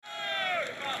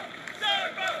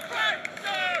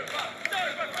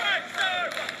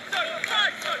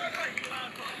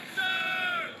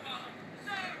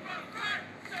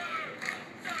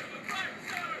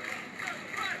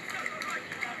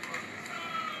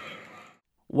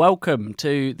Welcome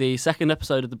to the second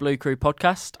episode of the Blue Crew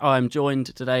podcast. I'm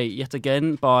joined today yet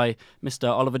again by Mr.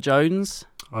 Oliver Jones.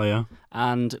 Oh, yeah.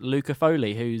 And Luca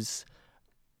Foley, who's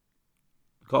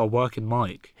got a working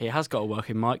mic. He has got a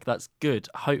working mic. That's good.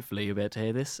 Hopefully you'll be able to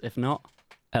hear this. If not...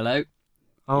 Hello.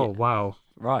 Oh, yeah. Wow.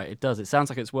 Right, it does. It sounds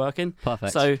like it's working.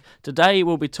 Perfect. So today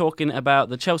we'll be talking about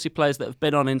the Chelsea players that have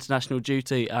been on international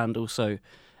duty and also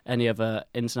any other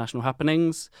international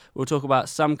happenings. We'll talk about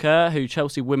Sam Kerr, who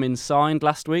Chelsea women signed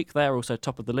last week. They're also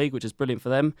top of the league, which is brilliant for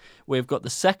them. We've got the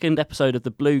second episode of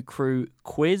the Blue Crew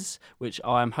quiz, which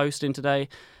I am hosting today.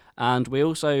 And we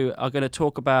also are going to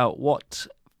talk about what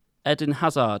Eden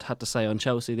Hazard had to say on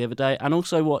Chelsea the other day, and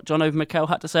also what John Mikel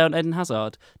had to say on Eden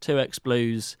Hazard. Two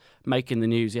ex-Blues making the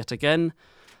news yet again.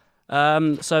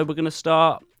 So we're going to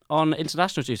start on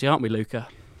international duty, aren't we, Luca?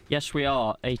 Yes, we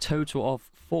are. A total of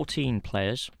 14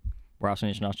 players were out on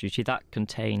international duty. That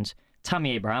contains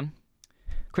Tammy Abraham.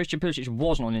 Christian Pulisic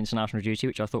wasn't on international duty,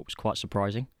 which I thought was quite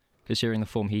surprising, considering the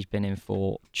form he's been in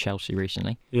for Chelsea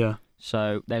recently. Yeah.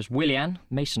 So there's Willian,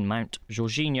 Mason Mount,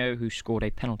 Jorginho, who scored a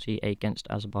penalty against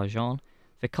Azerbaijan,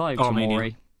 Fikayo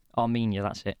Tomori, Armenia,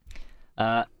 that's it.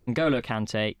 N'Golo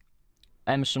Kante,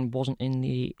 Emerson wasn't in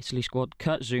the Italy squad,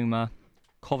 Kurt Zouma,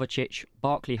 Kovacic,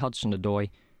 Barkley Hudson-Odoi,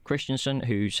 Christensen,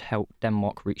 who's helped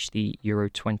Denmark reach the Euro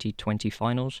 2020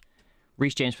 finals,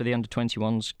 Reece James for the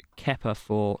under-21s, Kepa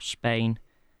for Spain,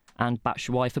 and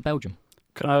Batshuayi for Belgium.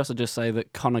 Can I also just say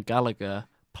that Conor Gallagher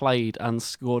played and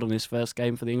scored on his first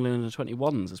game for the England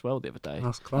under-21s as well the other day.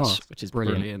 That's class. Which is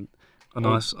brilliant. A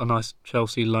nice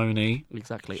Chelsea loanee.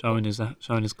 Exactly. Showing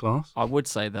his class. I would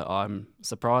say that I'm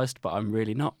surprised, but I'm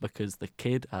really not, because the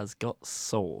kid has got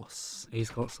sauce.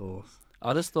 He's got sauce.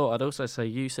 I just thought I'd also say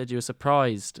you said you were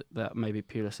surprised that maybe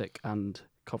Pulisic and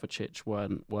Kovacic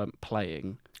weren't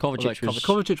playing. Kovacic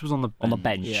was on the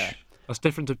bench. Yeah. That's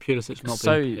different to Pulisic not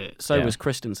being fit. So was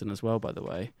Christensen as well, by the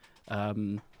way.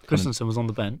 Christensen was on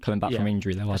the bench. Coming back from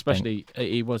injury, though. Especially,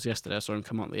 he was yesterday. I saw him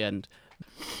come on at the end.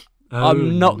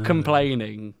 I'm not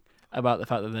complaining about the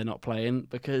fact that they're not playing,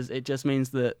 because it just means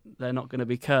that they're not going to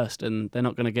be cursed and they're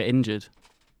not going to get injured.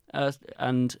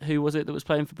 And who was it that was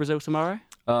playing for Brazil tomorrow?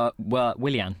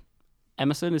 Willian.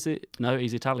 Emerson, is it? No,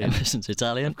 he's Italian. Emerson's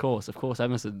Italian. Of course,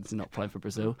 Emerson's not playing for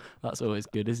Brazil. That's always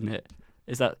good, isn't it?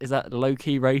 Is that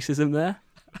low-key racism there?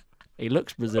 He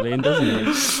looks Brazilian, doesn't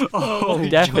he?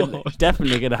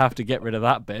 Definitely going to have to get rid of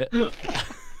that bit.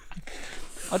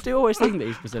 I do always think that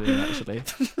he's Brazilian, actually.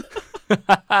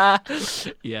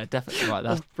 Yeah, definitely. Right,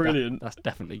 that's brilliant. That's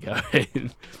definitely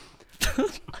going.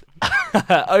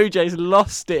 OJ's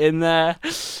lost it in there.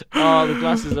 Oh, the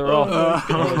glasses are off.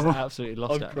 He's absolutely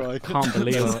lost it. I can't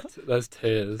believe it. There's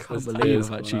tears. Can't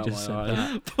believe I've actually just said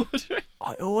that.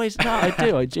 I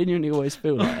do. I genuinely always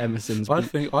feel like Emerson's.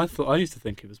 I used to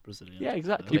think he was Brazilian. Yeah,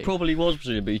 exactly. He probably was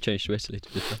Brazilian, but he changed to Italy,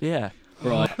 to be fair. Yeah.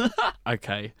 Right.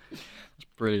 Okay. That's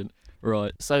brilliant.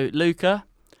 Right. So, Luca,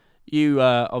 you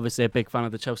are obviously a big fan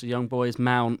of the Chelsea young boys,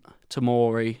 Mount,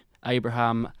 Tomori,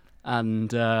 Abraham,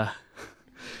 and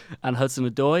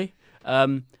Hudson-Odoi.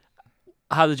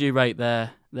 How did you rate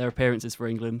their appearances for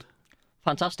England?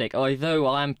 Fantastic. Although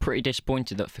I am pretty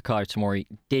disappointed that Fikayo Tomori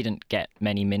didn't get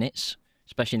many minutes,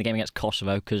 especially in the game against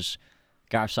Kosovo, because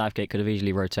Gareth Southgate could have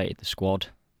easily rotated the squad.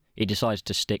 He decided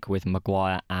to stick with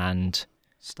Maguire and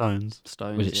Stones.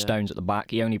 Was it Stones at the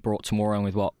back? He only brought Tomori on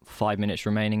with 5 minutes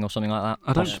remaining or something like that.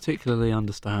 I don't particularly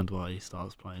understand why he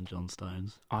starts playing John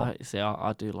Stones. I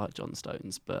do like John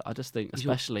Stones, but I just think,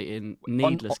 especially in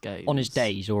needless games, on his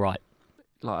day he's all right.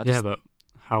 But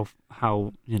how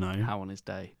on his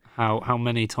day? How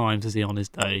many times is he on his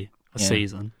day a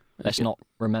season? Let's not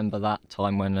remember that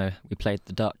time when we played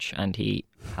the Dutch and he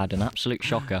had an absolute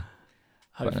shocker.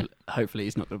 Hopefully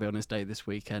he's not going to be on his day this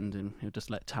weekend, and he'll just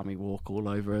let Tammy walk all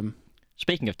over him.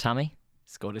 Speaking of Tammy,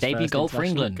 scored his debut first goal for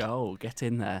England. Goal, get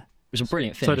in there. It was a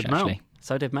brilliant finish, actually.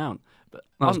 So did Mount. But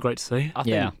that was great to see. I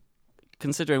think,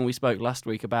 considering we spoke last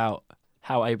week about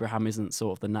how Abraham isn't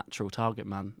sort of the natural target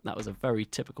man, that was a very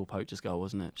typical poacher's goal,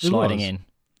 wasn't it? Sliding in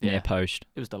near post.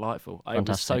 It was delightful. Fantastic.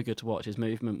 It was so good to watch. His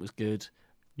movement was good.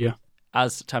 Yeah.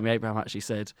 As Tammy Abraham actually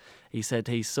said, he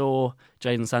saw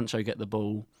Jadon Sancho get the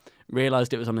ball,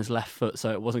 realised it was on his left foot,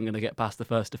 so it wasn't going to get past the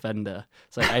first defender.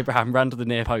 So Abraham ran to the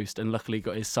near post and luckily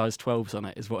got his size 12s on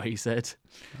it, is what he said.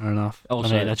 Fair enough.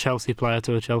 Also, a Chelsea player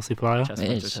to a Chelsea player.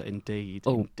 Indeed.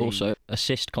 Oh, indeed. Also,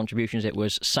 assist contributions. It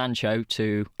was Sancho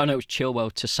to... Oh, no, it was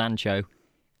Chilwell to Sancho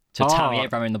to Tammy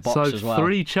Abraham in the box as well.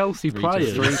 Three Chelsea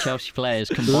players. Three Chelsea players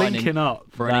combining linking up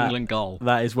for an England goal.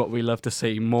 That is what we love to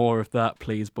see. More of that,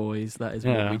 please, boys. That is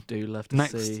what we do love to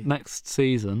see. Next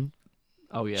season,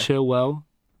 Chilwell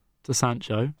to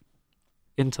Sancho,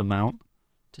 into Mount,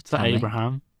 To to Tammy.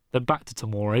 Abraham, then back to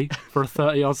Tamori for a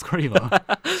 30-yard screamer.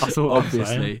 That's all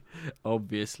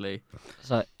Obviously.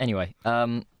 So anyway,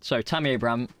 so Tammy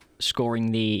Abraham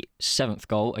scoring the 7th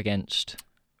goal against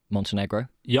Montenegro.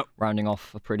 Yep. Rounding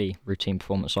off a pretty routine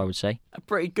performance, I would say. A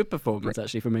pretty good performance,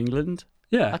 actually, from England.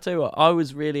 Yeah. I tell you what, I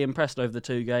was really impressed over the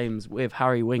 2 games with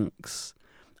Harry Winks,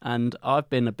 and I've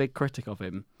been a big critic of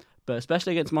him. But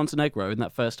especially against Montenegro in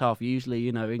that first half, usually,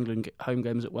 England home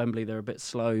games at Wembley, they're a bit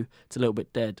slow, it's a little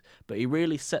bit dead. But he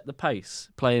really set the pace,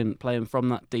 playing from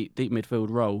that deep midfield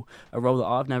role, a role that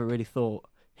I've never really thought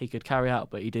he could carry out,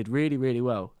 but he did really, really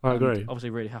well. I agree. Obviously,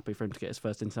 really happy for him to get his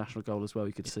first international goal as well.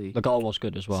 You could see The goal was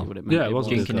good as well. what it meant. Yeah, it was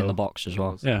Jinking good. in the box as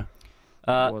well. Yeah.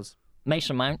 It was.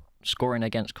 Mason Mount scoring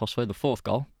against Kosovo, the 4th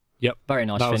goal. Yep. Very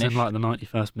nice That was finish. in like the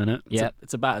 91st minute. Yeah.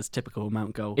 It's about as typical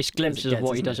Mount goal. It's glimpses as it of what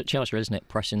gets, he does isn't at Chelsea, isn't it?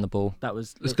 Pressing the ball. That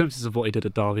was. There's glimpses of what he did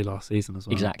at Derby last season as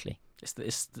well. Exactly.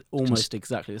 It's almost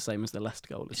exactly the same as the Leicester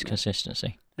goal. It's Isn't it?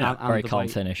 consistency. And Very the calm way-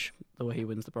 finish. The way he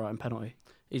wins the Brighton penalty.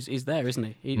 He's there,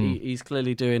 isn't he? He's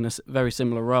clearly doing a very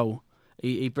similar role.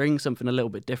 He brings something a little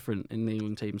bit different in the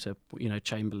England team to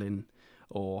Chamberlain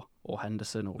or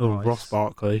Henderson or Rice. Ross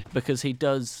Barkley, Because he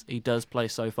does play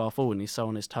so far forward and he's so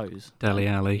on his toes. Dele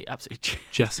Alli, He absolutely.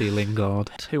 Jesse Lingard.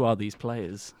 Who are these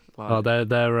players? Like, Oh,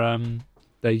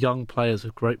 they're young players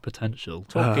with great potential.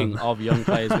 talking of young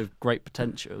players with great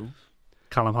potential,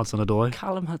 Callum Hudson-Odoi.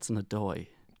 Callum Hudson-Odoi.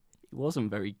 He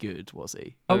wasn't very good, was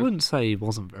he? I wouldn't say he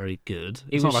wasn't very good.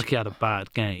 It's not like he had a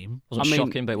bad game. Wasn't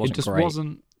shocking, but it wasn't just great.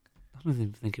 wasn't. I don't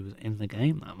even think he was in the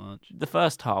game that much. The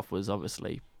first half was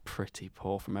obviously pretty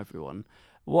poor from everyone.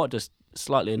 What just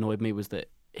slightly annoyed me was that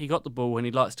he got the ball and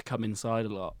he likes to come inside a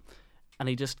lot, and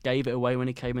he just gave it away when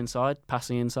he came inside,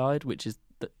 passing inside, which is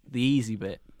the easy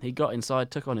bit. He got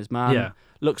inside, took on his man,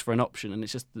 looks for an option, and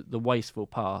it's just the wasteful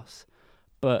pass.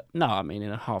 But no, I mean,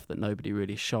 in a half that nobody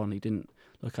really shone, he didn't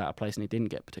look out of place and he didn't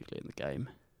get particularly in the game.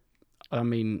 I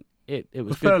mean, it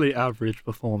was a fairly average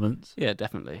performance. Yeah,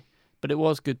 definitely. But it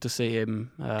was good to see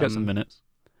him Get some minutes.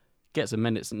 Get some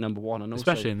minutes at number 1, and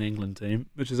Especially also in the England team,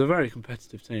 which is a very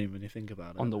competitive team when you think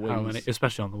about it. On the wings.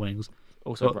 Especially on the wings.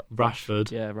 also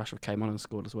Rashford. Yeah, Rashford came on and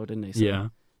scored as well, didn't he? So Yeah.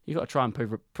 you got to try and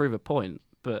prove a point.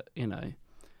 But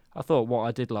I thought what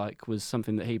I did like was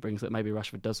something that he brings that maybe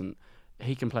Rashford doesn't.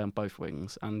 He can play on both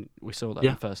wings, and we saw that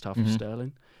in the first half of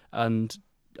Sterling. And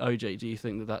OJ, do you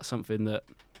think that that's something that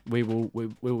we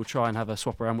will try and have a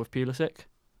swap around with Pulisic?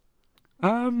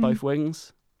 Both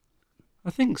wings? I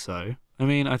think so. I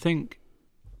mean, I think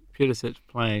Pulisic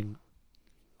playing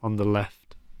on the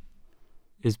left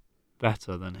is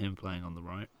better than him playing on the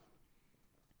right.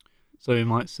 So we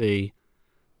might see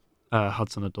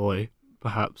Hudson-Odoi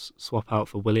perhaps swap out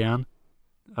for Willian.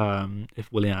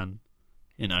 If Willian,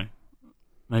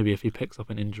 maybe if he picks up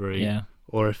an injury,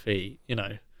 or if he,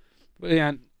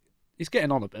 Willian, he's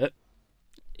getting on a bit.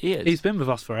 He is. He's been with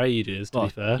us for ages, to be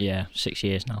fair. Yeah, 6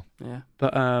 years now. Yeah.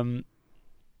 But,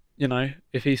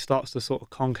 if he starts to sort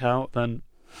of conk out, then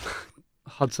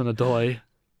Hudson-Odoi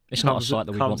It's not a sight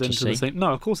that we want to see.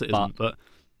 No, of course it isn't, but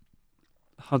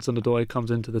Hudson-Odoi comes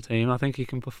into the team. I think he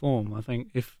can perform. I think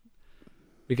if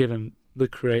we give him the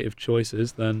creative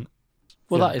choices, then...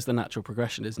 Well, that is the natural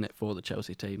progression, isn't it, for the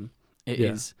Chelsea team? It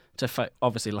is to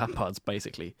obviously Lampard's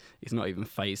basically, he's not even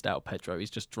phased out Pedro,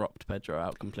 he's just dropped Pedro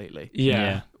out completely.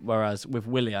 Yeah. Whereas with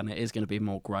Willian, it is going to be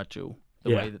more gradual,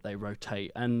 the way that they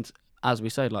rotate. And as we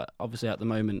say, like obviously at the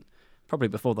moment, probably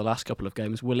before the last couple of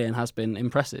games, Willian has been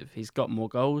impressive. He's got more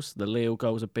goals. The Lille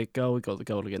goal was a big goal. He got the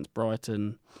goal against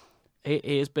Brighton.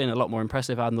 He has been a lot more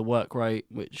impressive, and the work rate,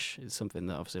 which is something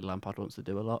that obviously Lampard wants to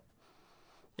do a lot.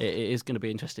 It is going to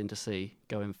be interesting to see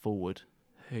going forward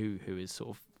who is sort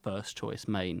of first choice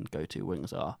main go-to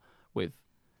wings are with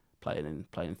playing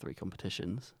in 3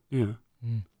 competitions. Yeah.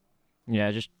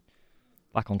 Yeah, just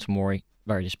back on Tamori.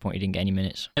 Very disappointed he didn't get any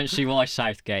minutes. I don't see why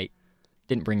Southgate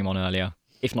didn't bring him on earlier,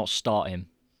 if not start him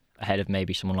ahead of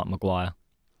maybe someone like Maguire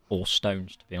or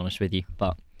Stones, to be honest with you.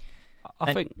 But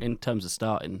I think in terms of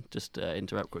starting, just to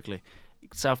interrupt quickly,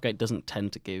 Southgate doesn't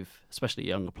tend to give, especially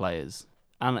younger players,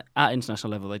 and at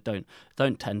international level they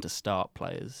don't tend to start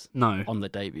players on the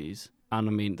debuts. And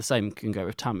I mean, the same can go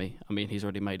with Tammy. I mean, he's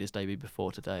already made his debut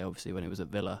before today, obviously, when he was at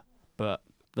Villa. But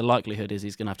the likelihood is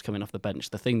he's going to have to come in off the bench.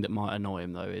 The thing that might annoy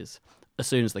him, though, is as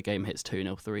soon as the game hits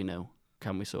 2-0, 3-0,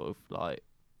 can we sort of like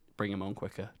bring him on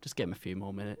quicker? Just get him a few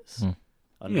more minutes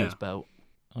under his belt.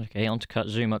 Okay, on to Kurt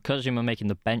Zouma. Kurt Zouma making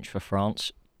the bench for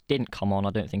France. Didn't come on,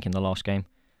 I don't think, in the last game.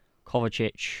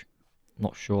 Kovacic,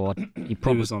 not sure. He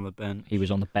was on the bench. He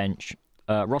was on the bench.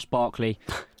 Ross Barkley,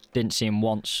 didn't see him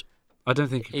once. I don't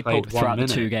think he played 1 throughout minute.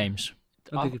 the 2 games.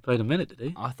 I don't think he played a minute, did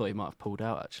he? I thought he might have pulled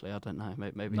out, actually. I don't know.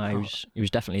 Maybe No, not. he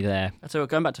was definitely there. So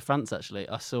going back to France, actually,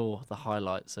 I saw the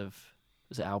highlights of,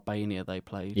 was it Albania they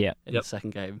played Yeah. in the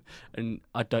second game? And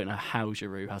I don't know how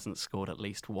Giroud hasn't scored at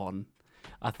least one.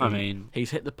 I mean,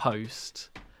 he's hit the post,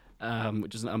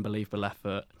 which is an unbelievable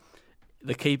effort.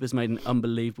 The keeper's made an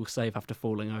unbelievable save after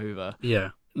falling over. Yeah.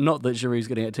 Not that Giroud's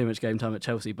going to get too much game time at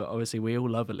Chelsea, but obviously we all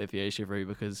love Olivier Giroud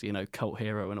because, cult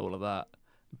hero and all of that.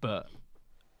 But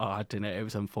I don't know, it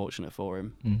was unfortunate for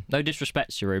him. No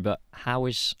disrespect to Giroud, but how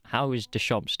is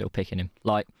Deschamps still picking him?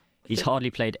 Like, he's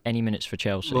hardly played any minutes for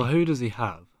Chelsea. Well, who does he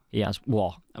have? He has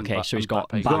what? Okay, so he's got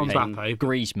Mbappe,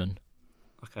 Griezmann.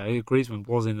 Okay, Griezmann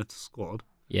was in the squad.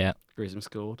 Yeah. Griezmann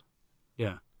scored.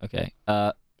 Yeah. Okay.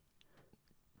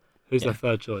 Who's their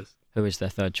third choice? Who is their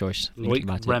third choice?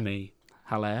 Loic Remy.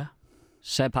 Haller.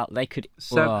 Seb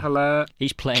Haller.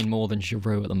 He's playing more than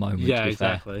Giroud at the moment. Yeah, to be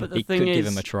exactly. Fair. But he could give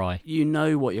him a try. You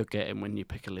know what you're getting when you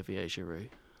pick Olivier Giroud.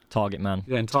 Target man.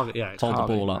 Yeah, and hold the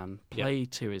ball up. Play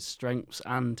to his strengths,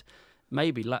 and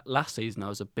maybe last season I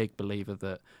was a big believer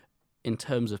that in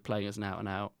terms of playing as an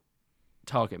out-and-out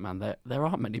target man, there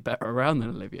aren't many better around than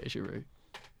Olivier Giroud.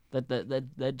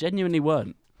 There genuinely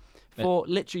weren't. For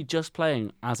literally just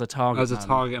playing as a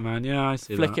target man. Yeah, I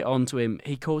see Flick it onto him.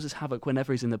 He causes havoc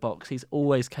whenever he's in the box. He's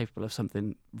always capable of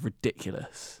something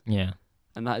ridiculous. Yeah.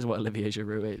 And that is what Olivier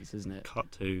Giroud is, isn't it?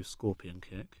 Cut to scorpion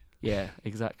kick. Yeah,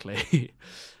 exactly.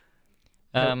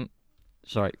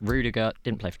 Sorry, Rudiger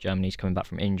didn't play for Germany. He's coming back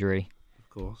from injury. Of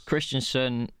course.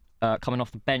 Christensen coming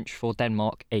off the bench for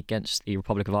Denmark against the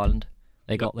Republic of Ireland.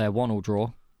 They got their 1-1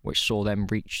 draw, which saw them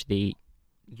reach the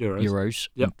Euros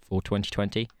for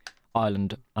 2020.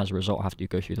 Ireland, as a result, have to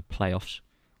go through the playoffs,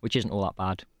 which isn't all that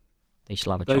bad. They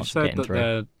still have a chance of getting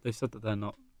through. They've said that they're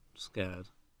not scared.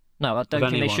 No, I don't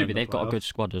think they should be. They've got a good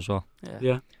squad as well.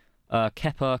 Yeah.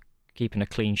 Kerr keeping a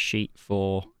clean sheet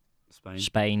for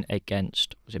Spain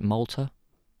against, was it Malta?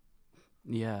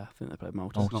 Yeah, I think they played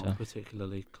Malta. It's not a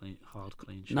particularly hard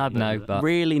clean sheet. No, but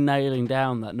really nailing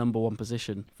down that number one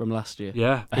position from last year.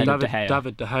 Yeah, David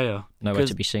De Gea. Nowhere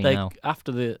to be seen now.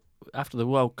 After the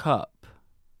World Cup,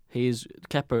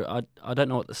 Kepa, I don't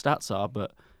know what the stats are,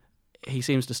 but he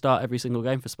seems to start every single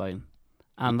game for Spain.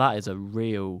 And that is a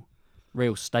real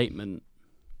statement.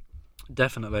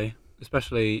 Definitely.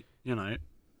 Especially,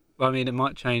 it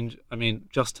might change.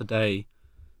 Just today,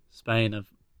 Spain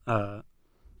have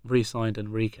re-signed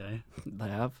Enrique. They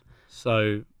have.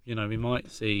 So, we might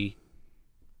see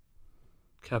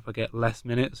Kepa get less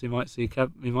minutes. We might see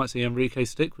Enrique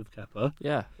stick with Kepa.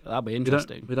 Yeah, that'll be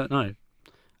interesting. We don't know.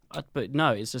 But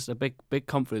no, it's just a big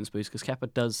confidence boost because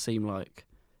Kepa does seem like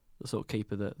the sort of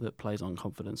keeper that plays on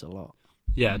confidence a lot.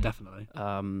 Yeah, definitely.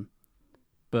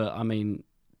 But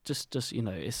just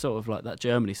it's sort of like that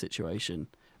Germany situation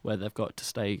where they've got Ter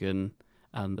Stegen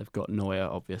and they've got Neuer,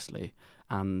 obviously,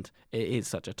 and it is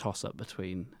such a toss-up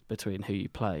between who you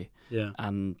play. Yeah.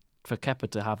 And for Kepa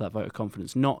to have that vote of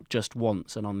confidence, not just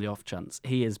once and on the off chance,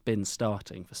 he has been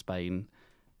starting for Spain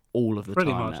all of the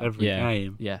Pretty time much now. every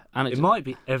game. Yeah, and it might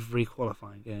be every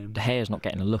qualifying game. De Gea's not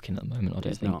getting a look in at the moment. I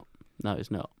don't think. Not. No, it's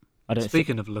not.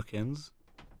 Speaking of look-ins,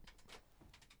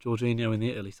 Jorginho in the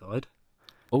Italy side.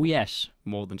 Oh yes,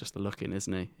 more than just the look-in,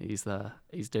 isn't he?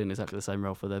 He's doing exactly the same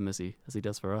role for them as he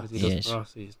does for us.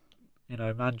 He's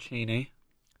Mancini.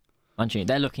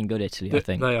 They're looking good, Italy. I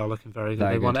think they are looking very good.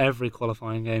 They won every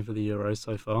qualifying game for the Euros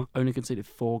so far. Only conceded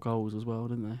 4 goals as well,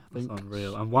 didn't they? I think. That's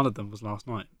unreal, and one of them was last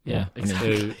night. Yeah,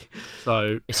 exactly.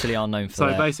 So Italy are known for.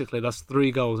 So basically, that's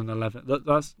 3 goals in 11.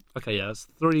 That's okay. Yeah, it's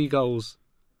 3 goals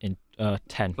in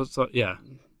 10. So, yeah.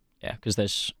 Yeah, because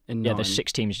there's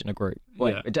 6 teams in a group.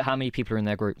 Wait, how many people are in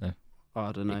their group though?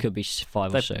 I don't know. It could be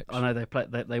 5 or 6. I know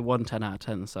they won 10 out of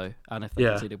 10. So, and if they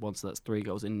conceded once, so that's 3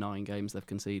 goals in 9 games they've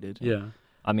conceded. Yeah.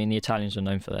 The Italians are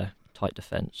known for their tight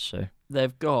defence, so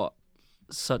they've got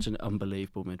such an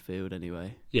unbelievable midfield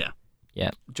anyway. Yeah. Yeah.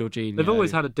 Jorginho. They've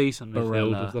always had a decent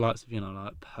midfield Barella. with the likes of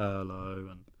like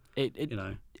Pirlo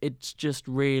and it's just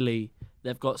really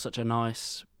they've got such a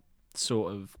nice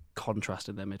sort of contrast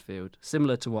in their midfield,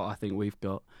 similar to what I think we've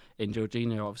got in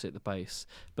Jorginho, obviously at the base,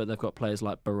 but they've got players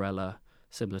like Barella,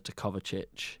 similar to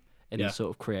Kovacic in the sort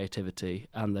of creativity,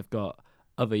 and they've got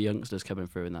other youngsters coming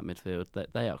through in that midfield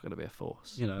that they are going to be a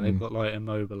force. They've got like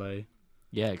Immobile.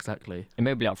 Yeah, exactly.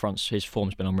 Immobile up front, his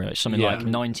form's been unreal. It's something like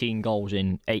 19 goals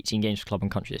in 18 games for club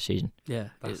and country this season. Yeah,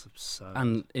 that's absurd.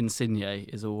 And Insigne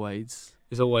is always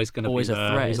going to be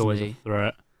a threat. He's always a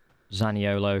threat.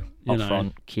 Zaniolo up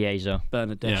front, Chiesa,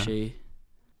 Bernardeschi,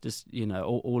 just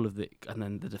all of the, and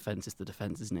then the defence is the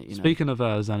defence, isn't it? Speaking of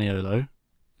Zaniolo,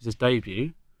 it's his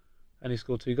debut, and he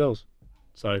scored 2 goals.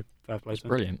 So fair play to him.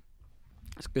 Brilliant.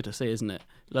 It's good to see, isn't it?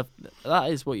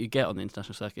 That is what you get on the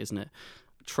international circuit, isn't it?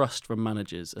 Trust from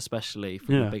managers, especially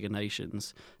from the bigger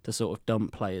nations, to sort of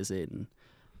dump players in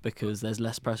because there's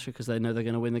less pressure because they know they're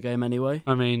going to win the game anyway.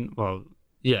 I mean, well,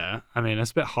 yeah. I mean,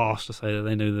 it's a bit harsh to say that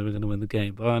they knew they were going to win the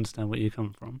game, but I understand where you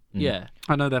come from. Yeah.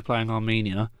 I know they're playing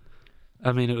Armenia.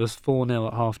 I mean, it was 4-0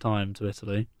 at half-time to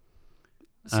Italy.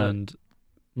 And,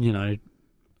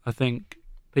 I think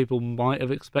people might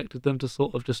have expected them to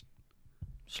sort of just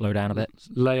slow down a bit,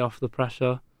 lay off the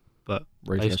pressure, but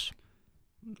ruthless.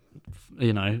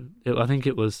 I think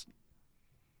it was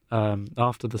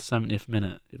after the 70th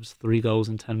minute. It was 3 goals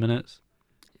in 10 minutes.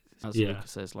 As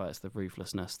Lucas says, it's the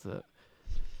ruthlessness that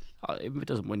it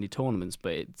doesn't win you tournaments,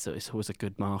 but it's always a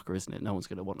good marker, isn't it? No one's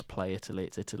going to want to play Italy.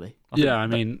 It's Italy. I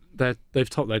mean, they've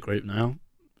topped their group now.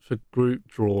 For group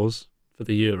draws for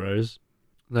the Euros,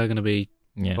 they're going to be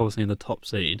obviously in the top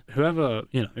seed. Whoever,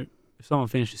 if someone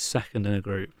finishes second in a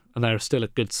group and they're still a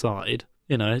good side,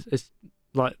 it's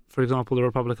like, for example, the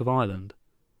Republic of Ireland.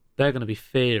 They're going to be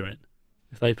fearing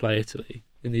if they play Italy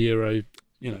in the Euro,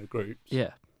 groups.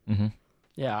 Yeah. Mm-hmm.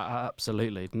 Yeah,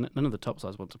 absolutely. None of the top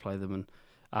sides want to play them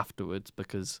afterwards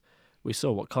because we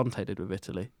saw what Conte did with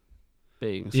Italy,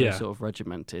 being so sort of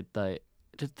regimented. Did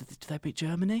they beat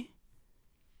Germany?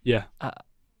 Yeah.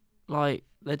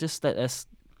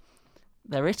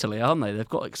 They're Italy, aren't they? They've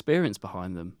got experience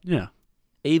behind them. Yeah.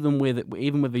 Even with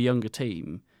a younger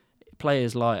team,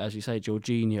 players like, as you say,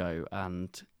 Jorginho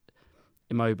and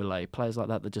Immobile, players like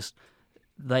that just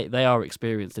they are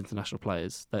experienced international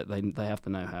players. They have the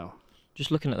know-how.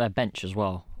 Just looking at their bench as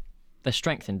well, their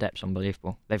strength in depth's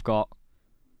unbelievable. They've got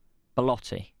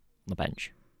Belotti on the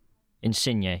bench,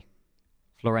 Insigne,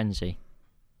 Florenzi,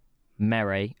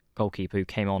 Mere, goalkeeper who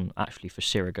came on actually for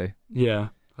Sirigu. Yeah,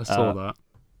 I saw that.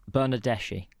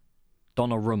 Bernardeschi,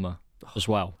 Donnarumma as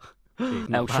well.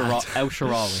 El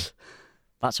Shaarawy.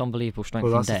 That's unbelievable strength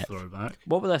in depth. A throwback.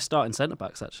 What were their starting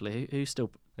centre-backs, actually? Who's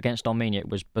still... Against Armenia, it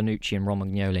was Bonucci and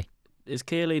Romagnoli. Is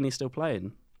Chiellini still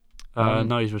playing?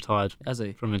 No, he's retired. Has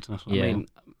he? From international. Yeah. I mean,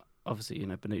 obviously,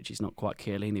 Bonucci's not quite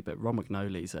Chiellini, but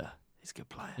Romagnoli's he's a good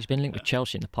player. He's been linked with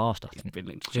Chelsea in the past, I think. He's been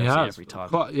linked to Chelsea every time.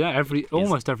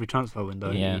 Almost every transfer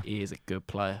window. Yeah. He is a good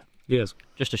player. He is.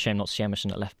 Just a shame not to see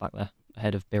Emerson at left back there,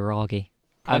 ahead of Biraghi.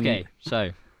 Okay,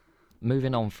 so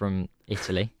moving on from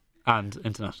Italy. And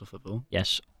international football.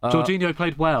 Yes. Jorginho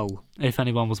played well, if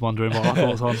anyone was wondering what our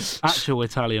thoughts on actual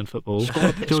Italian football.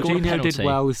 Jorginho did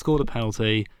well, he scored a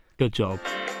penalty. Good job.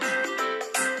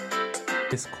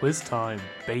 It's quiz time,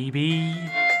 baby.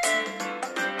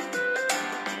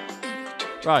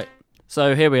 Right,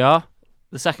 so here we are,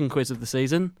 the second quiz of the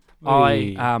season.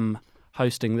 I am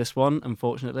hosting this one,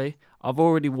 unfortunately. I've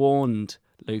already warned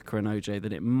Luca and OJ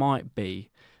that it might be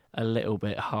a little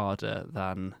bit harder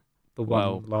than the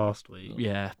one last week.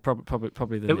 Yeah,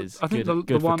 probably than is I think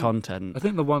good for content. I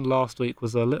think the one last week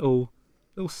was a little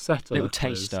setter, little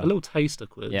taster, a little taster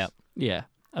quiz. Yeah.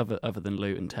 Other than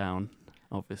Luton Town,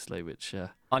 obviously, which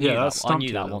I knew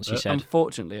that once you said.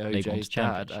 Unfortunately, OJ's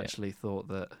dad actually thought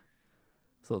that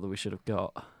we should have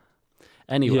got.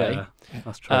 Anyway, yeah,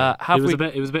 that's true. He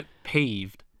was a bit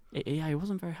peeved. Yeah, he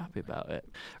wasn't very happy about it.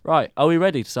 Right, are we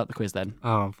ready to start the quiz then?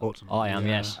 Oh, unfortunately. I am,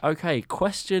 yes. Okay,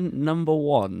 question number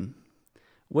 1.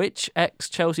 Which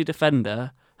ex-Chelsea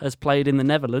defender has played in the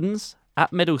Netherlands,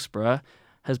 at Middlesbrough,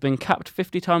 has been capped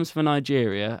 50 times for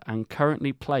Nigeria, and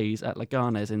currently plays at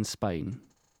Leganes in Spain?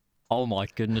 Oh my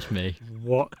goodness me.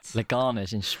 What?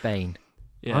 Leganes in Spain.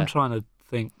 Yeah. I'm trying to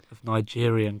think of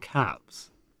Nigerian caps.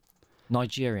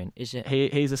 Nigerian, is it?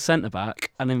 He's a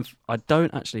centre-back, and I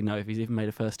don't actually know if he's even made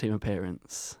a first-team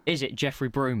appearance. Is it Jeffrey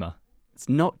Bruma? It's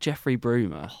not Jeffrey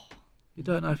Bruma. You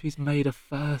don't know if he's made a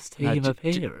first-team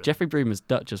appearance? Jeffrey Bruma's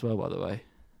Dutch as well, by the way.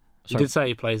 You did say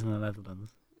he plays in the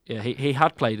Netherlands. Yeah, he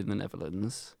had played in the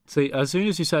Netherlands. See, as soon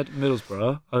as you said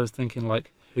Middlesbrough, I was thinking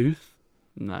like Huth.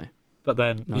 No. But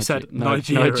then you said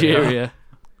Nigeria. Nigeria.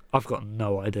 I've got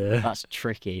no idea. That's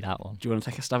tricky, that one. Do you want to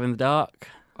take a stab in the dark?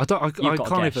 I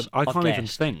can't even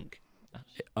think.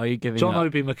 Are you giving John up?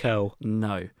 Obi Mikel?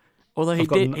 No. Although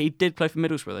he did play for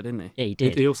Middlesbrough, though, didn't he? Yeah, he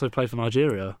did. He also played for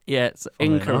Nigeria. Yeah, it's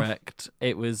incorrect.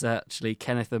 It was actually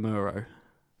Kenneth Amuro.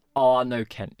 Oh, I know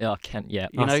Ken. Ken, yeah.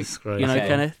 You know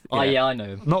Kenneth? Yeah. Oh, yeah, I know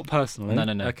him. Not personally.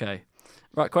 No. Okay.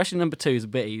 Right, question number 2 is a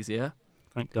bit easier.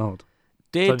 Thank God.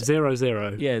 So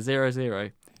 0-0. Yeah,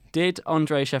 0-0. Did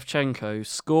Andrei Shevchenko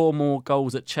score more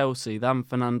goals at Chelsea than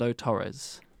Fernando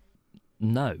Torres?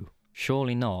 No,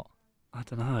 surely not. I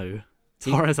don't know.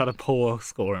 Torres had a poor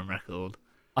scoring record.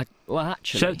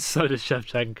 Actually, So did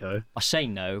Shevchenko. I say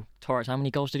no. Torres, how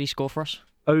many goals did he score for us?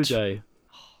 OJ.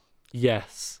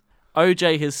 Yes.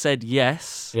 OJ has said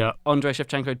yes. Yeah. Andrei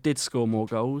Shevchenko did score more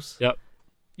goals. Yep.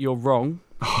 You're wrong.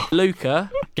 Luca,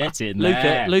 Get in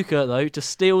there. Luca, though, to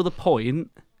steal the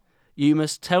point, you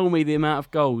must tell me the amount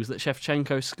of goals that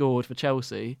Shevchenko scored for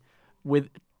Chelsea.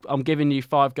 I'm giving you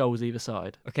 5 goals either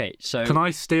side. Okay, so Can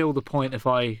I steal the point if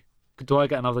I... Do I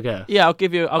get another guess? Yeah, I'll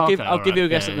give you. I'll give you a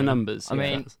guess Yeah, at the numbers. I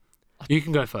mean, You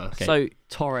can go first. okay. So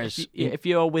Torres. if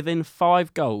you are within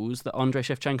 5 goals that Andrei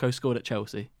Shevchenko scored at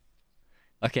Chelsea,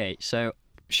 Okay, so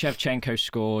Shevchenko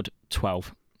scored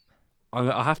 12.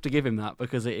 I have to give him that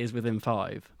because it is within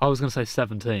 5. I was going to say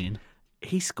 17.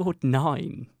 He scored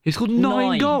 9. He scored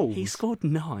 9 goals. He scored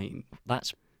 9.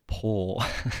 That's poor.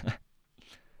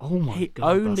 Oh my He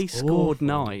god. only that's scored awful.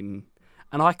 9,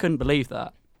 and I couldn't believe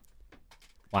that.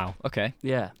 Wow. Okay.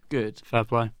 Yeah, good. Fair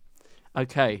play.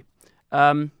 Okay.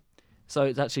 So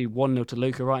it's actually 1-0 to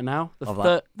Luca right now. Love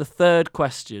that. The third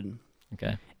question.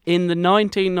 Okay. In the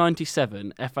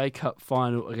 1997 FA Cup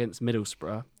final against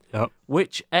Middlesbrough, Yep.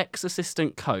 which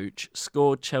ex-assistant coach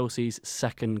scored Chelsea's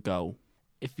second goal?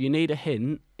 If you need a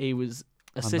hint, he was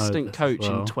assistant this as coach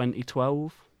well. in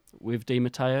 2012 with Di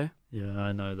Matteo. Yeah,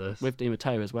 I know this. With Di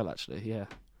Matteo as well, actually, yeah.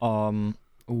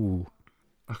 Ooh.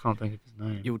 I can't think of his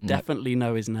name. You'll definitely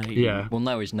know his name. Yeah. We'll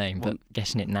know his name, but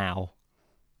guessing it now.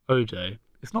 OJ.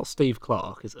 It's not Steve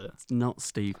Clark, is it? It's not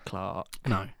Steve Clark.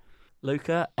 No.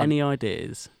 Luca, any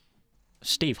ideas?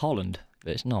 Steve Holland,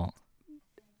 but it's not.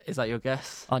 Is that your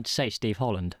guess? I'd say Steve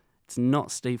Holland. It's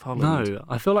not Steve Holland. No,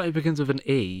 I feel like it begins with an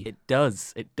E. It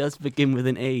does. It does begin with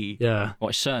an E. Yeah. What,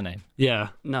 his surname? Yeah.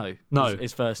 No. No.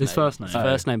 His first His name. first name. His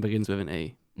first name begins with an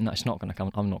E. No, it's not going to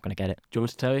come. I'm not going to get it. Do you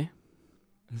want me to tell you?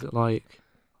 Is it like...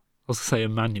 I was going to say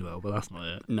Emmanuel, but that's not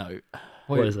it. No.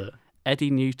 What is it?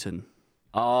 Eddie Newton.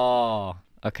 Oh,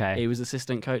 okay. He was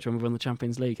assistant coach when we won the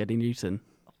Champions League, Eddie Newton.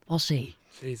 Was he?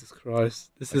 Jesus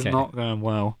Christ. This is Okay. not going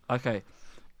well. Okay.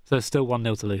 So it's still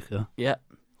 1-0 to Luca. Yeah.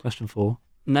 Question 4.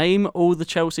 Name all the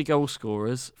Chelsea goal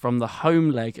scorers from the home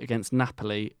leg against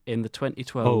Napoli in the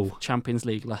 2012 Champions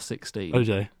League last 16.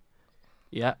 OJ.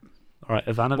 Yeah. All right,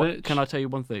 Ivanovic. Can I tell you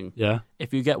one thing? Yeah.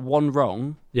 If you get one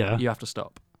wrong, Yeah. you have to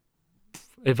stop.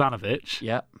 Ivanovic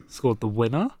Yeah, scored the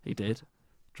winner. he did.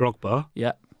 Drogba.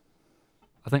 Yeah.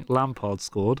 I think Lampard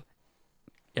scored.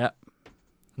 Yeah.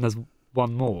 And there's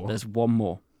one more. There's one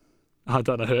more. I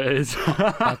don't know who it is.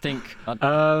 I think.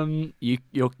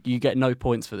 You get no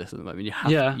points for this at the moment. You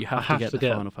have Yeah, to I have get to the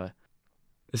get- final play.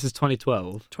 This is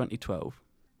 2012. 2012.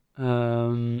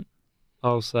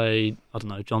 I'll say, I don't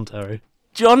know, John Terry.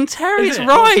 John Terry's Is it?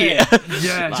 right.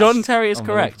 Yes. John Terry is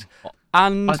correct.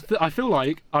 And I feel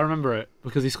like I remember it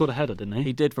because he scored a header, didn't he?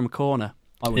 he did from a corner.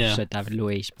 I would Yeah. have said David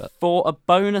Luiz, but For a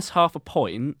bonus half a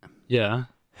point, Yeah.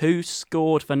 who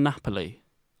scored for Napoli?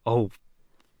 Oh.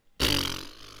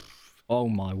 oh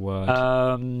my word.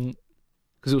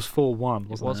 Because it was 4-1, It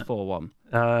wasn't was it? 4-1.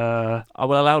 I I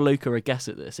will allow Luca a guess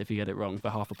at this if you get it wrong for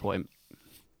half a point.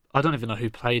 don't even know who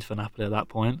played for Napoli at that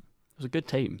point. It was a good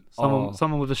team.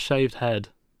 Someone with a shaved head.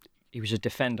 he was a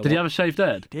defender. Did he have a shaved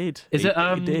head? He did. Is He- it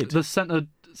he did. the centre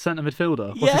midfielder?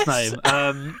 What's Yes! his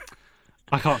name?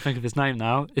 I can't think of his name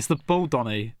now. It's the Bull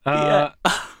Donny. Yeah.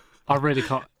 I really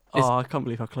can't. Oh, I can't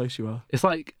believe how close you are. It's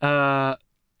like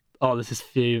this is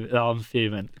I'm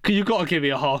fuming. You've got to give me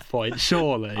a half point,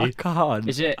 surely. I can't.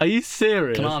 Is it? Are you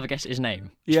serious? Can I have a guess at his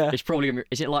name? Yeah. It's probably gonna be.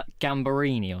 Is it like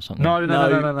Gambarini or something? No,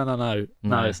 No.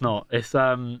 no, it's not. It's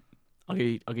I'll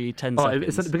give you 10 Oh,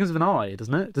 seconds. it begins with an I,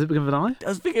 doesn't it? Does it begin with an I?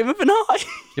 Does it begin with an I?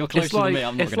 You're closer than me.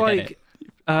 I'm not it's gonna like get it.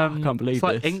 I can't believe it's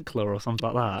like this. Inkler or something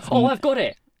like that. Oh, I've got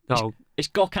it. Oh, It's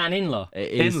Gökhan Inler.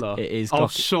 It is. Inler. It is. Oh,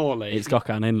 surely. It's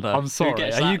Gökhan Inler. I'm sorry.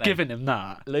 gets Are that you then? giving him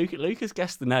that? Lucas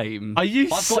guessed the name. Are you?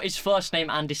 I've got his first name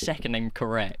and his second name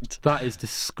correct. That is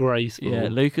disgraceful. Yeah,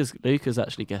 Lucas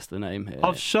actually guessed the name here.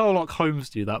 I've Sherlock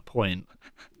Holmes you that point.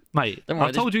 Mate, Don't worry,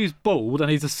 I told you he's bald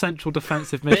and he's a central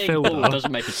defensive Big ball midfielder.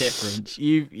 doesn't make a difference.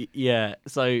 Yeah.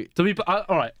 So Do we? All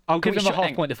right, I'll give we him a hang-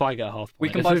 half point if I get a half point. We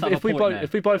can if both have a if we point both now.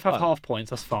 if we both have Right. half points,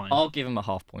 that's fine. I'll give him a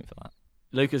half point for that.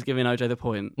 Lucas giving OJ the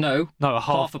point. No, No, a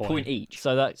half a point each.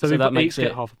 So that So we that each makes get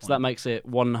it half a so that point. makes it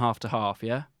 1.5 to half.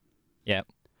 Yeah.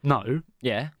 No,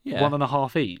 Yeah. Yeah.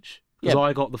 1.5 each. Because Yeah.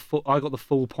 I got the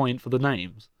full point for the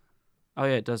names. Oh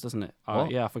yeah, it does, doesn't it? Oh,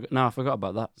 What? yeah, I forgot. No, I forgot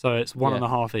about that. So it's one Yeah. and a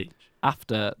half each.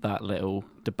 After that little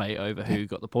debate over who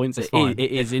got the points, It's it fine.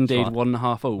 is indeed fine.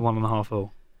 1.5 all. 1.5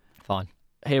 all. Fine.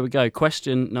 Here we go.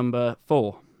 Question number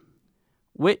 4.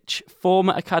 Which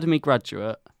former academy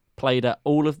graduate played at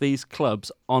all of these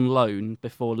clubs on loan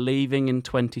before leaving in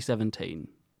 2017?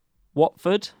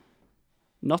 Watford,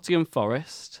 Nottingham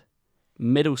Forest,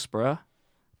 Middlesbrough,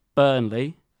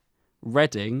 Burnley,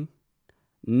 Reading,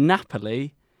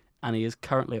 Napoli, and he is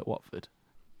currently at Watford.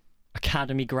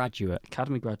 Academy graduate.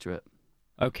 Academy graduate.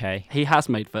 Okay. He has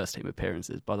made first team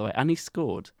appearances, by the way, and he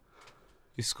scored.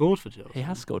 He scored for Chelsea. He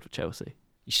has scored for Chelsea.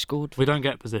 He scored. We don't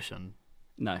get position.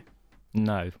 No.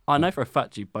 No. I know for a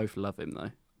fact you both love him,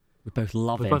 though. We both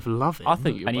love We him. both love him. I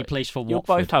think you And he plays for you'll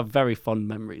Watford. both have very fond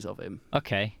memories of him.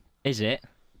 Okay. Is it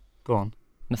Go on.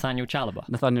 Nathaniel Chalobah?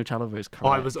 Nathaniel Chalobah is correct.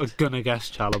 I was gonna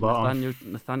guess Chalobah.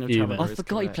 Nathaniel You, Chalobah mate. I is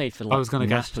forgot he correct. played for I was gonna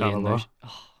guess Napoli and Chalobah. those-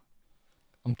 Oh,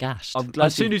 I'm gassed. I'm glad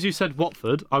As soon as you said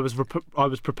Watford, I was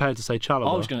prepared to say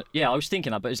Chalobah. I was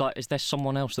thinking that, but it's like, is there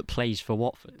someone else that plays for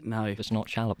Watford No. that's not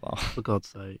Chalobah? For God's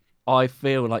sake. I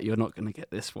feel like you're not going to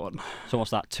get this one. So what's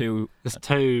that? Two It's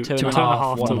two Two and a and a half,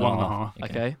 half one to and a 1.5.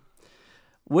 Okay.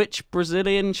 Which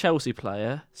Brazilian Chelsea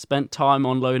player spent time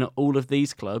on loan at all of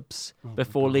these clubs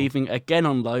before God. leaving again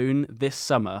on loan this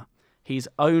summer? He's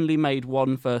only made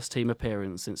one first team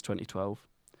appearance since 2012.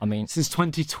 I mean, Since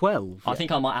 2012. I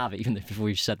think I might have it, even before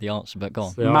you said the answer, but go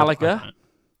on. So I Malaga.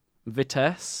 don't-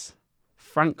 Vitesse,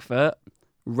 Frankfurt,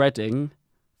 Reading,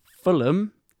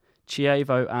 Fulham,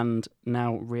 Chievo, and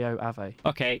now Rio Ave.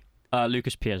 Okay,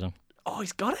 Lucas Piazon. Oh,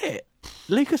 he's got it.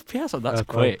 Lucas Piazon, that's Fair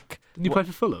play. quick. Didn't you play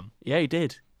for Fulham? Yeah, he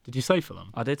did. Did you say Fulham?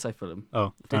 I did say Fulham.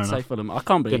 Oh, I fair did say enough. Fulham. I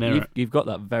can't believe Didn't hear you've got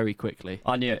that very quickly.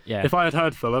 I knew it, yeah. If I had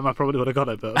heard Fulham, I probably would have got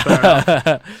it, but fair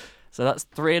enough. So that's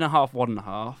 3.5,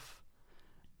 1.5.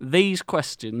 These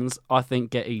questions, I think,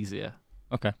 get easier.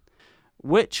 Okay.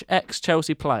 Which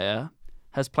ex-Chelsea player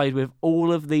has played with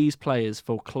all of these players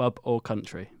for club or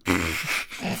country?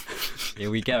 Here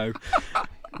we go.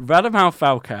 Radamel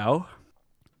Falcao,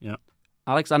 Yeah.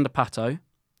 Alexander Pato,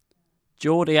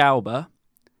 Jordi Alba,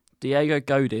 Diego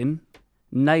Godin,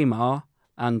 Neymar,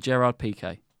 and Gerard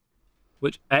Piqué.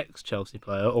 Which ex-Chelsea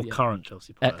player or Yeah. current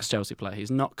Chelsea player? Ex-Chelsea player.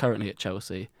 He's not currently at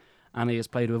Chelsea, and he has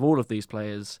played with all of these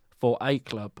players for a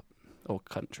club or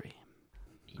country.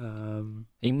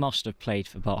 He must have played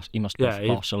for Yeah, he-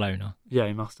 Barcelona. Yeah,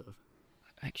 he must have.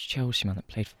 Ex-Chelsea man that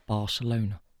played for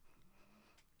Barcelona.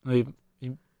 He-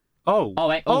 Oh, Oh,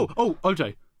 wait,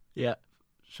 OJ. Yeah.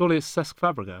 Surely it's Cesc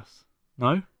Fabregas.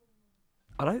 No?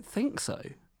 I don't think so.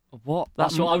 What?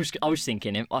 That's what I was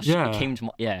thinking. It Yeah. came to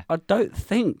my... Yeah. I don't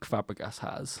think Fabregas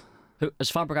has.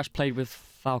 Has Fabregas played with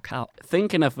Falcao?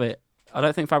 Thinking of it, I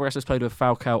don't think Fabregas has played with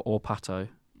Falcao or Pato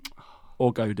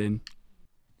or Godin.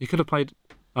 You could have played...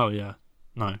 Oh, yeah.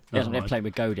 No. He never hasn't mind. played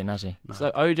with Godin, has he? No.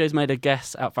 So OJ's made a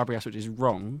guess at Fabregas, which is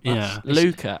wrong. Yeah.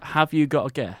 Luca, have you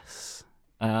got a guess?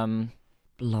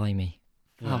 Blimey.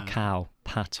 Yeah. Falcao.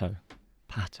 Pato.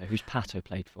 Who's Pato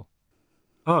played for?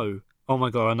 Oh my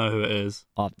God, I know who it is.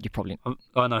 Oh, you probably...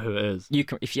 I know who it is. You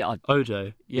can... If you... OJ.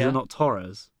 Is Yeah. it not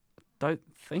Torres? Don't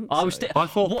think I so. was... I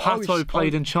thought What I Pato was-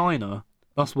 played in China.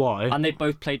 That's why. And they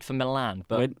both played for Milan,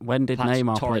 but when did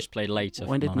Neymar Torres play? played later.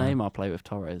 When for did Milan. Neymar play with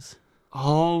Torres?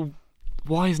 Oh,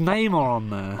 why is Neymar on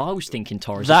there? I was thinking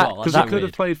Torres That- as well. Because That's he could have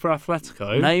weird. played for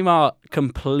Atletico. Neymar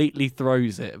completely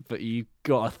throws it, but you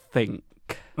gotta think.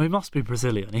 Well, he must be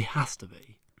Brazilian. He has to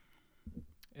be.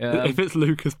 Um, If it's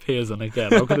Lucas Piazon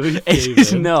again, I'm going to be It's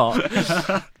fuming.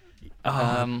 not.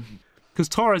 Because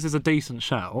Torres is a decent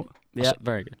shout. Yeah. that's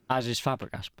very good. As is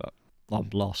Fabregas, but I'm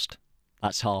lost.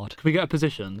 That's hard. Can we get a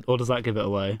position, or does that give it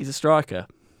away? He's a striker.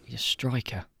 He's a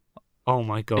striker. Oh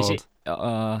my God. Is it...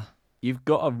 You've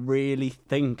got to really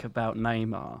think about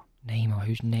Neymar. Neymar,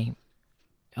 whose name?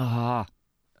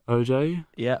 OJ?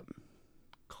 Yep.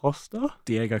 Costa?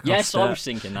 Diego Costa. Yes, I was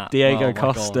thinking that. Diego Oh my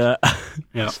God. Costa.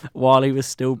 Yeah. While he was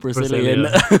still Brazilian.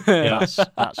 Yeah.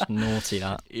 That's naughty,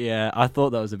 that. Yeah, I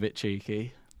thought that was a bit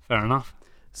cheeky. Fair enough.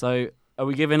 So, are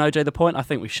we giving OJ the point? I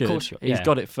think we should. course you are, He's yeah.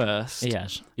 got it first. He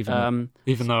has. Even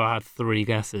Even though I had 3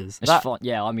 guesses. it's that- fun.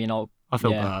 Yeah, I mean, I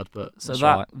feel yeah. bad, but So That's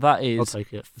that right. that I'll is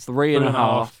take it.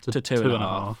 3.5 to 2.5.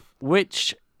 2.5.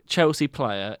 Which Chelsea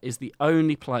player is the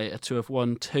only player to have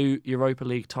won 2 Europa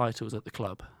League titles at the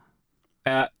club?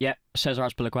 yeah, Cesar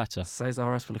Azpilicueta, Cesar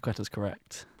Azpilicueta is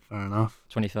correct. Fair enough.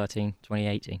 2013,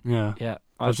 2018. Yeah. Yeah,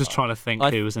 I was just trying to think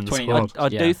I- who was in the 20 squad. I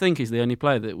Yeah. do think he's the only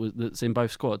player that's in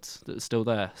both squads that's still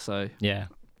there. So Yeah.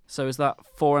 is that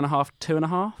 4.5,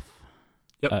 2.5?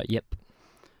 Yep. Yep.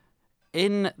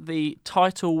 In the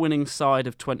title-winning side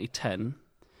of 2010,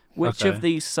 which Okay. of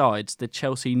these sides did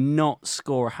Chelsea not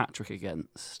score a hat-trick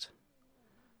against?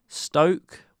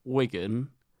 Stoke, Wigan,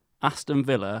 Aston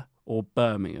Villa, or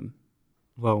Birmingham?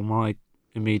 Well, my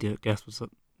immediate guess was that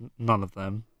none of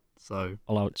them. So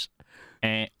Although it's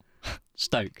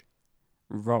Stoke.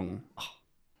 Wrong.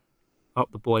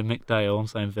 up the boy Mick Dale, I'm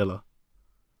saying Villa.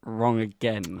 Wrong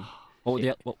again.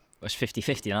 It's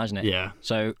 50-50 now, isn't it? Yeah.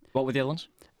 So what were the other ones?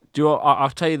 Do you want, I'll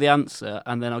tell you the answer,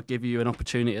 and then I'll give you an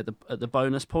opportunity at the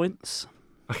bonus points.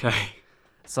 Okay.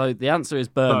 So the answer is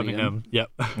Birmingham. Yep.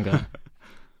 Okay.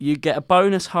 You get a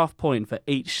bonus half point for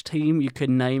each team you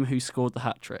can name who scored the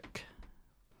hat-trick.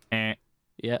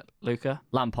 Yeah, Luca?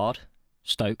 Lampard,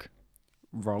 Stoke.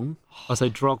 Wrong. I say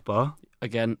Drogba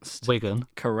Against Wigan.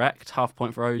 Correct. Half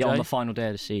point for OJ. Yeah, on the final day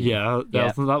of the season. Yeah,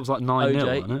 that was like 9-0,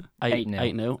 OJ, wasn't it?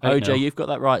 8-0. 8-0. OJ, you've got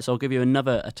that right, so I'll give you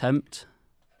another attempt.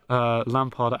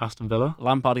 Lampard at Aston Villa.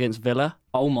 Lampard against Villa.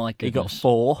 Oh my He got goodness.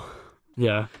 4.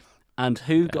 Yeah. And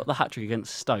who got the hat-trick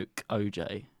against Stoke,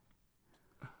 OJ?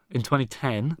 In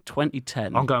 2010,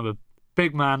 2010. I'm going with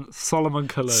big man Solomon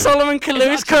Kalou. Solomon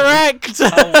Kalou is correct!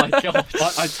 Oh my god.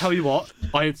 I tell you what,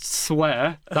 I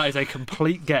swear that is a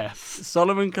complete guess.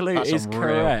 Solomon Kalou That's is unreal.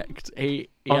 correct.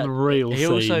 Unreal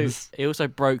He scenes. also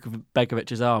broke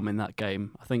Begovic's arm in that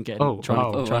game. I think Oh, trying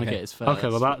wow. to Okay. get his first. Okay,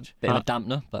 well that Bit of a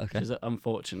dampener, but okay. which is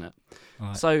unfortunate.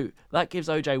 Right. So that gives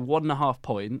OJ 1.5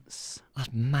 points, That's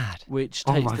mad. which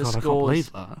oh takes my the god, I can't scores.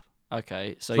 believe that.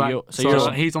 Okay, so So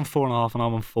you're he's on 4.5 and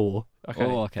I'm on 4. okay,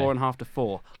 Oh, okay. 4.5 to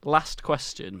 4. Last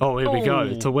question, Oh, here we go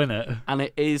Oh. to win it. and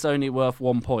it is only worth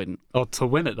 1 point. Oh, to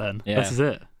win it then. Yeah. This is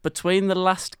it. Between the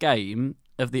last game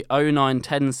of the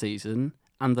 09-10 season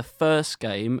and the first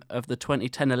game of the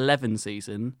 2010-11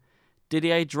 season,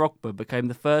 Didier Drogba became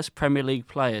the first Premier League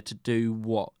player to do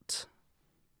what?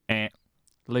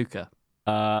 Luca.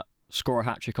 Score a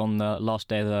hat-trick on the last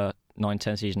day of the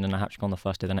 9-10 season and a hat-trick on the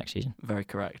first day of the next season. Very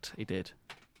correct. He did.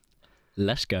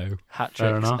 Let's go. Hat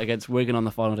Fair tricks enough. against Wigan on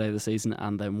the final day of the season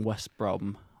and then West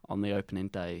Brom on the opening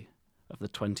day of the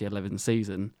 2011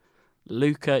 season.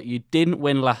 Luca, you didn't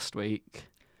win last week.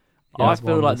 Yeah, I I've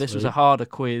feel won like this this was a week. harder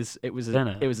quiz. It was Didn't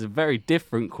it? it was a very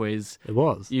different quiz. It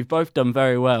was. You've both done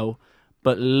very well,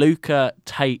 but Luca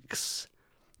takes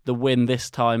the win this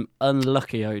time.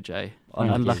 Unlucky, OJ.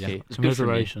 Unlucky, Unlucky. yeah. It's good from you.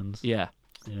 Commiserations. Yeah.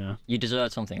 Yeah. You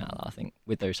deserved something out of that, I think,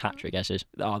 with those hat-trick guesses.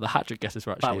 Oh, the hat trick guesses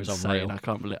were actually That was insane. unreal.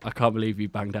 I can't believe you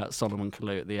banged out Solomon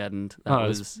Kalou at the end. That No,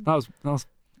 was that was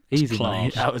easy, class.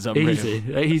 mate. that was unreal.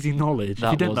 Easy knowledge. If you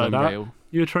That didn't was know that, unreal.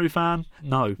 you a true fan?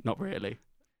 No. Not really.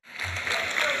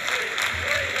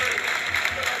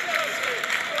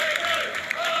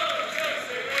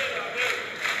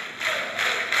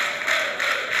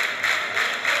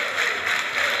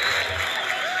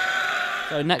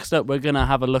 So next up, we're going to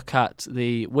have a look at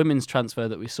the women's transfer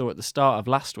that we saw at the start of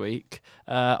last week.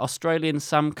 Australian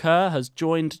Sam Kerr has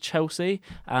joined Chelsea,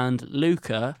 and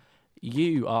Luca,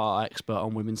 you are expert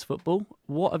on women's football.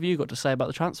 What have you got to say about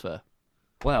the transfer?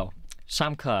 Well,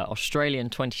 Sam Kerr, Australian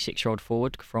 26-year-old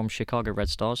forward from Chicago Red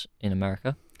Stars in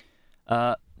America.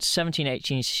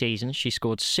 17-18 season, she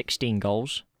scored 16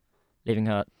 goals, leaving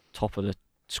her top of the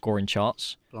scoring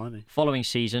charts. Blimey. Following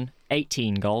season,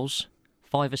 18 goals,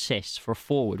 5 assists for a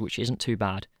forward, which isn't too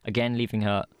bad. Again, leaving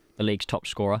her the league's top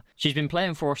scorer. She's been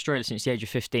playing for Australia since the age of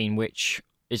 15, which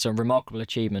is a remarkable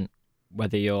achievement,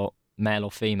 whether you're male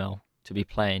or female, to be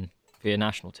playing for your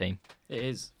national team. It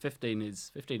is 15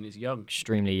 is young.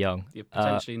 Extremely young. You're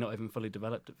potentially not even fully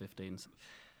developed at 15s.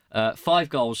 5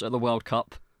 goals at the World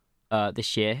Cup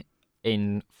this year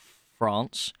in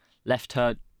France left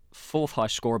her 4th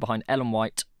highest scorer behind Ellen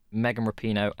White, Megan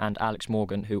Rapinoe and Alex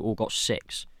Morgan, who all got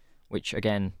 6, which,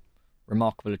 again,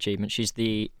 remarkable achievement. She's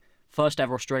the first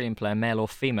ever Australian player, male or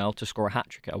female, to score a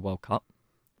hat-trick at a World Cup.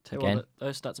 Tell you what,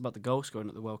 those stats about the goal scoring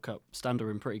at the World Cup stand her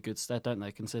in pretty good stead, don't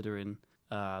they, considering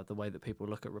the way that people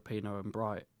look at Rapinoe and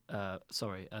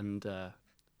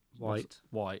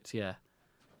White, yeah.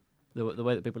 The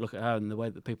way that people look at her and the way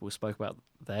that people spoke about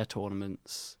their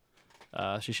tournaments,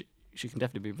 she can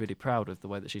definitely be really proud of the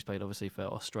way that she's played, obviously, for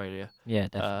Australia. Yeah,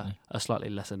 definitely. A slightly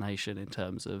lesser nation in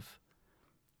terms of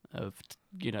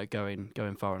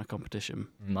going far in a competition.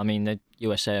 I mean, the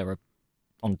USA are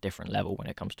on a different level when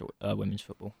it comes to women's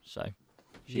football, so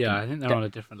I think they're on a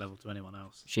different level to anyone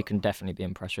else. she can definitely be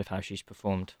impressed with how she's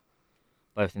performed,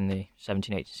 both in the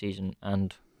 17-18 season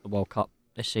and the World Cup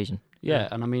this season. Yeah,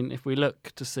 and I mean, if we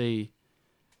look to see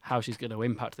how she's going to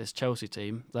impact this Chelsea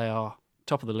team, they are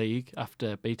top of the league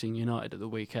after beating United at the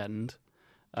weekend.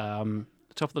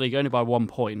 Top of the league only by 1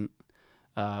 point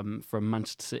from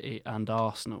Manchester City and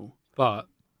Arsenal. But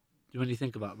when you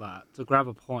think about that, to grab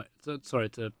a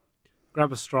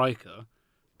striker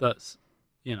that's,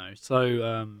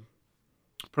 so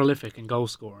prolific in goal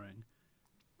scoring,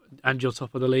 and you're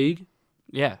top of the league.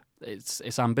 Yeah,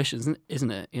 it's ambitious,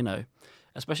 isn't it?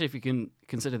 Especially if you can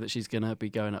consider that she's going to be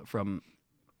going up from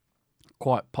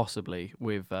quite possibly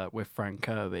with Frank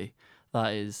Kirby.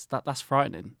 That's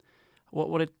frightening.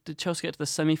 What did Chelsea get to the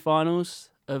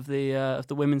semi-finals of the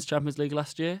Women's Champions League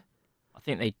last year? I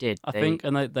think they did. I think,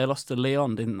 and they lost to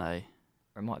Lyon, didn't they?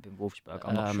 Or it might have been Wolfsburg,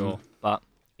 I'm not sure. But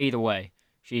either way,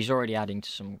 she's already adding to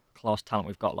some class talent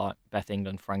we've got, like Beth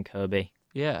England, Frank Kirby,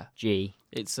 Yeah, G.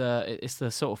 it's the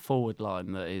sort of forward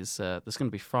line that is that's going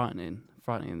to be frightening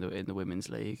in the women's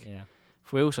league. Yeah.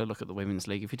 If we also look at the women's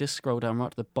league, if you just scroll down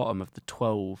right to the bottom of the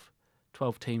 12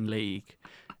 team league,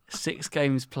 6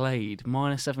 games played,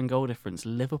 -7 goal difference.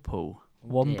 Liverpool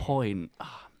 1 point.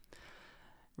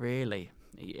 Really,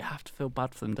 you have to feel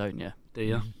bad for them, don't you? Do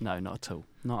you? No, not at all.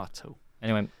 Not at all.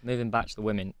 Anyway, moving back to the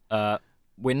women.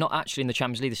 We're not actually in the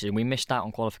Champions League this season. We missed out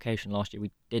on qualification last year.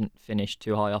 We didn't finish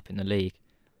too high up in the league.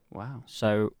 Wow.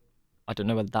 So I don't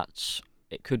know whether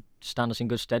it could stand us in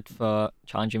good stead for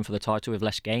challenging for the title with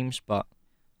less games, but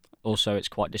also it's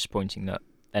quite disappointing that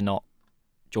they're not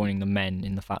joining the men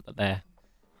in the fact that they're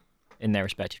in their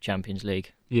respective Champions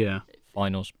League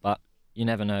finals. But you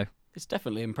never know. It's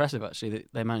definitely impressive, actually,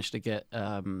 that they managed to get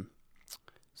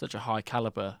such a high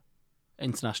caliber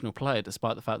international player,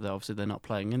 despite the fact that obviously they're not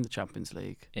playing in the Champions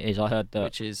League. It is. I heard that,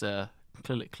 which is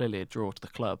clearly a draw to the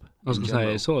club. I was going to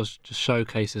say, it sort of just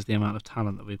showcases the amount of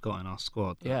talent that we've got in our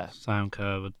squad. Yeah. Sam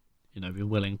Kerr would, be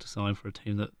willing to sign for a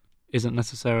team that isn't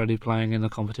necessarily playing in the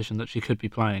competition that she could be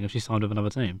playing if she signed with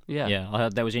another team. Yeah. Yeah, I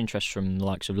heard there was interest from the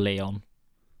likes of Lyon,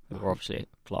 who are obviously a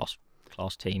class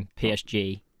team,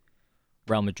 PSG,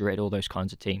 Real Madrid, all those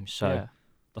kinds of teams. So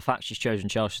the fact she's chosen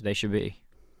Chelsea,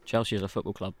 Chelsea as a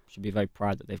football club should be very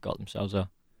proud that they've got themselves a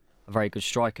very good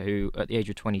striker who, at the age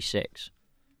of 26,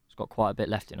 has got quite a bit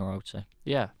left in her, I would say.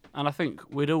 Yeah, and I think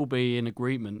we'd all be in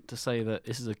agreement to say that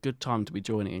this is a good time to be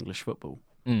joining English football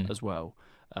as well.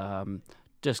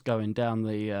 Just going down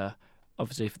the,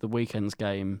 obviously for the weekend's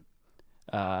game,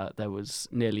 there was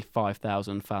nearly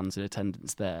 5,000 fans in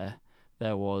attendance there.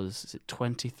 There was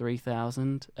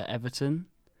 23,000 at Everton.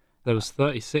 There was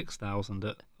 36,000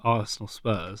 at Arsenal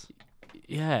Spurs.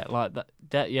 Yeah, like that.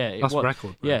 That's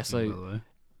record breaking, yeah, so by the way.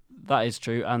 That is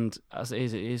true, and as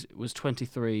it was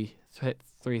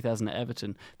 3,000 at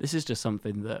Everton. This is just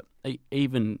something that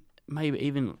even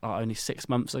only 6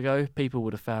 months ago, people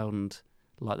would have found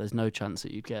like there's no chance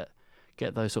that you'd get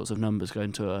those sorts of numbers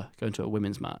going to a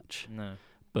women's match. No,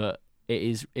 but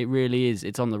it really is.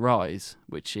 It's on the rise,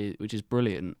 which is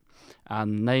brilliant,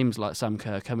 and names like Sam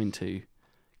Kerr coming to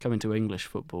English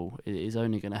football is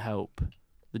only going to help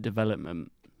the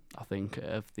development, I think,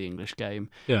 of the English game.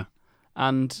 Yeah.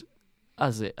 And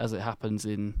as it happens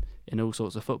in all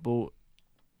sorts of football,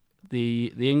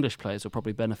 the English players will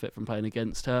probably benefit from playing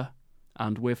against her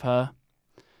and with her.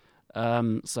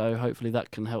 So hopefully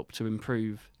that can help to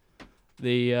improve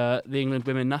the England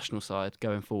women national side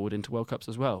going forward into World Cups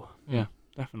as well. Yeah,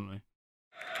 definitely.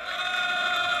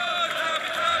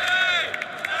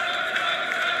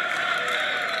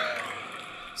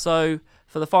 So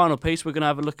for the final piece, we're going to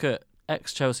have a look at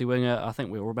ex-Chelsea winger, I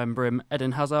think we all remember him,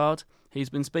 Eden Hazard. He's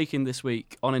been speaking this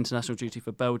week on international duty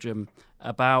for Belgium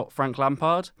about Frank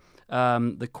Lampard.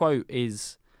 The quote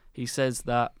is, he says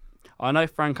that, "I know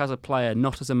Frank as a player,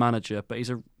 not as a manager, but he's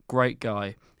a great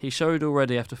guy. He showed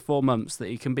already after 4 months that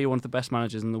he can be one of the best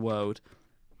managers in the world.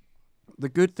 The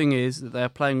good thing is that they're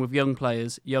playing with young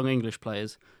players, young English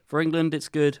players. For England, it's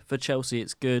good. For Chelsea,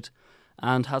 it's good."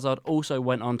 And Hazard also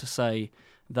went on to say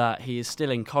that he is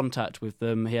still in contact with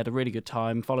them. He had a really good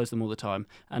time, follows them all the time,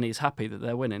 and he's happy that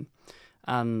they're winning.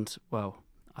 And, well,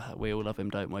 we all love him,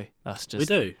 don't we? That's just, we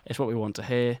do. It's what we want to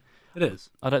hear. It is.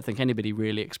 I don't think anybody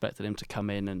really expected him to come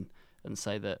in and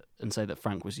say that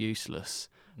Frank was useless.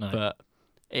 No. But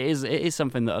it is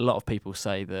something that a lot of people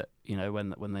say, that, you know,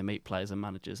 when they meet players and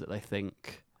managers, that they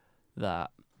think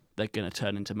that they're going to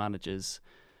turn into managers.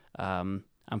 And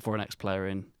for an ex-player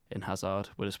in Hazard,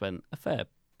 would have spent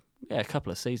a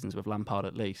couple of seasons with Lampard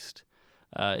at least.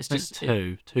 It's just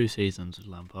two seasons with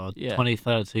Lampard. Yeah.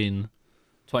 2013.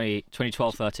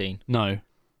 2012-13. No.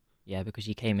 Yeah, because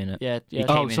he came in at... Yeah.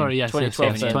 Oh, sorry, yes.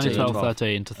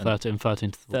 2012-13 to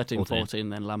 13-14.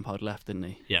 then Lampard left, didn't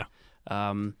he? Yeah.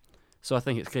 So I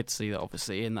think it's good to see that,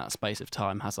 obviously, in that space of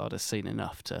time, Hazard has seen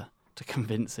enough to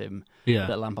convince him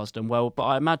that Lampard's done well. But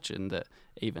I imagine that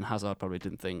even Hazard probably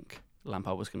didn't think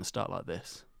Lampard was going to start like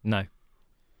this. No.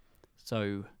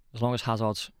 So... as long as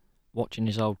Hazard's watching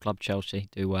his old club Chelsea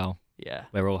do well, yeah,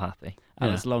 we're all happy.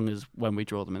 And as long as when we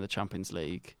draw them in the Champions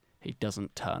League, he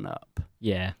doesn't turn up.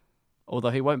 Yeah.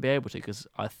 Although he won't be able to, because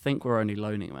I think we're only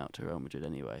loaning him out to Real Madrid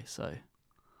anyway, so...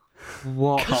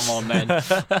 What? Come on, then.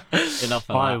 Enough of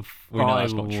that. We know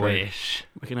that's not true. Wish.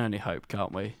 We can only hope,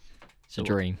 can't we? It's a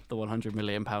dream. The £100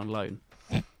 million loan.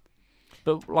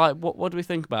 But, like, what do we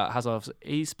think about Hazard?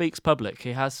 He speaks public.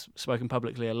 He has spoken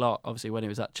publicly a lot, obviously, when he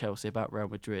was at Chelsea, about Real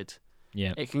Madrid.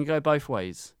 Yeah. It can go both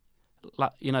ways.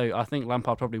 You know, I think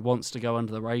Lampard probably wants to go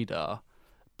under the radar,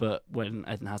 but when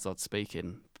Eden Hazard's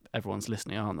speaking, everyone's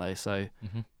listening, aren't they? So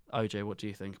OJ, what do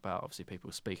you think about obviously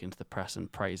people speaking to the press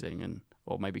and praising and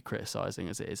or maybe criticising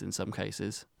as it is in some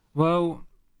cases? Well,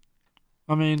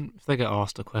 I mean, if they get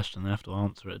asked a question, they have to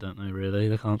answer it, don't they? Really,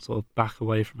 they can't sort of back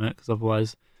away from it because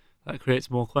otherwise that creates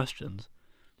more questions.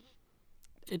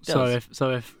 It does.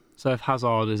 So if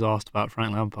Hazard is asked about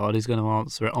Frank Lampard, he's going to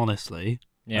answer it honestly,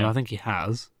 and I think he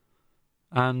has.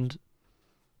 And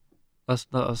that's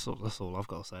all I've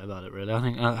got to say about it, really. I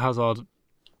think Hazard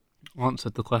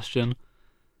answered the question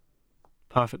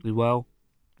perfectly well.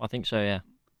 I think so, yeah.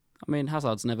 I mean,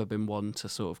 Hazard's never been one to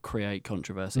sort of create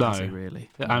controversy, No. has he,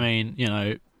 really? I mean,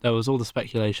 there was all the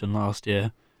speculation last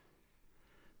year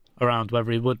around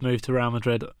whether he would move to Real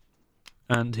Madrid,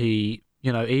 and he,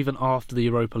 even after the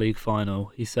Europa League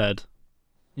final, he said,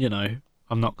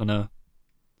 I'm not going to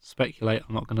speculate,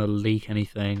 I'm not going to leak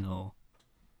anything, or,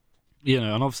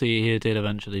 and obviously he did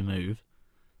eventually move,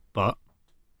 but,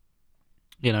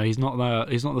 he's not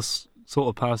the sort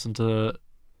of person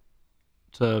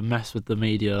to mess with the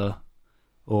media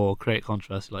or create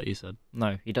controversy, like you said.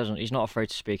 No, he doesn't. He's not afraid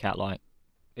to speak out. Like,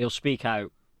 he'll speak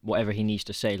out whatever he needs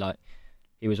to say. Like,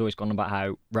 he was always gone about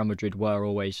how Real Madrid were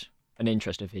always an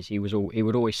interest of his. He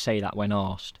would always say that when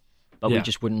asked, but we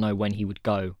just wouldn't know when he would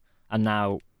go. And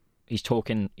now he's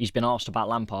talking. He's been asked about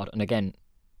Lampard, and again,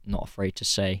 not afraid to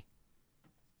say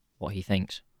what he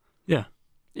thinks. Yeah.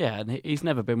 Yeah, and he's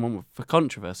never been one for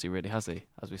controversy, really, has he?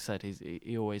 As we said,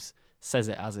 he always says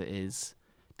it as it is.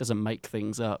 Doesn't make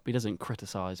things up. He doesn't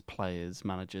criticise players,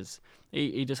 managers.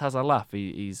 He just has a laugh.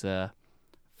 He's a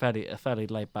fairly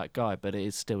laid back guy, but it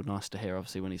is still nice to hear,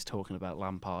 obviously, when he's talking about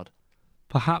Lampard.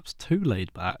 Perhaps too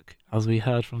laid back, as we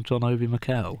heard from John Obi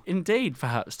Mikel. Indeed,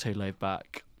 perhaps too laid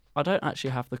back. I don't actually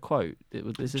have the quote.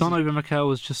 John Obi Mikel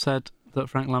has just said that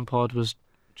Frank Lampard was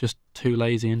just too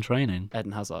lazy in training.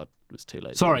 Eden Hazard was too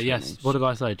lazy. Sorry, yes. What did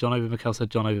I say? John Obi Mikel said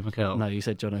John Obi Mikel. No, you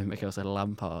said John Obi Mikel said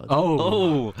Lampard.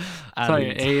 Oh. So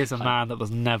he is a man that was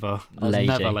never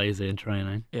lazy in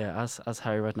training. Yeah, as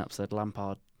Harry Redknapp said,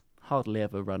 Lampard hardly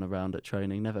ever run around at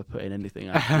training, never put in anything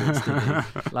afterwards,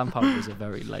 did he? Lampard was a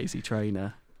very lazy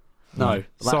trainer. No,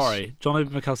 sorry. John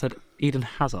Obi Mikel said Eden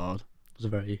Hazard was a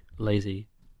very lazy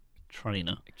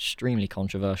trainer. Extremely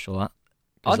controversial, that.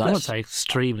 I don't say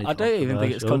extremely I don't even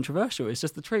think it's controversial. It's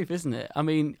just the truth, isn't it? I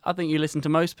mean, I think you listen to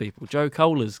most people. Joe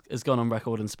Cole has gone on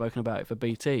record and spoken about it for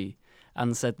BT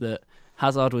and said that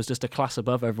Hazard was just a class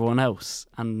above everyone else.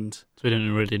 And so he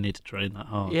didn't really need to train that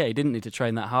hard. Yeah, he didn't need to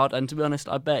train that hard. And to be honest,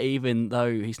 I bet even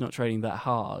though he's not training that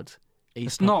hard...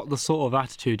 It's not the sort of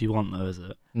attitude you want, though, is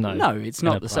it? No, it's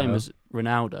not the same as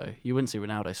Ronaldo. You wouldn't see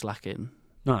Ronaldo slacking.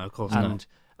 No, of course not. And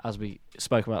as we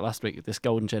spoke about last week, this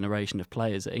golden generation of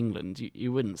players at England,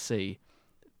 you wouldn't see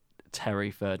Terry,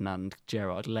 Ferdinand,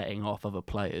 Gerrard letting off other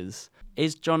players.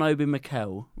 Is John Obi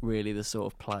Mikel really the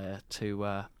sort of player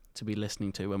to be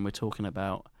listening to when we're talking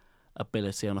about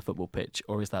ability on a football pitch,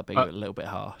 or is that being a little bit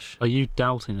harsh? Are you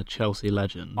doubting a Chelsea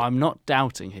legend? I'm not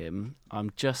doubting him.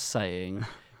 I'm just saying,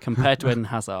 compared to Eden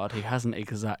Hazard, he hasn't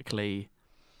exactly...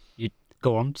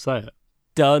 Go on, say it.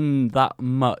 ...done that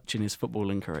much in his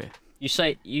footballing career. You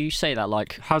say that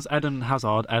like... Has Eden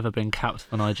Hazard ever been capped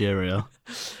for Nigeria?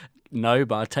 No,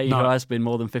 but I tell you who has been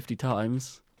more than 50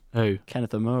 times. Who?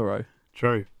 Kenneth Omuro.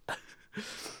 True.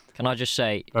 Can I just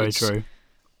say... Very true.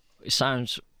 It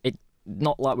sounds...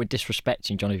 not like we're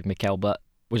disrespecting John Obi Mikel, but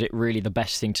was it really the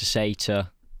best thing to say to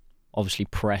obviously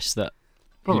press that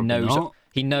he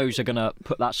knows they're going to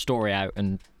put that story out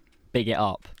and big it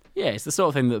up? Yeah, it's the sort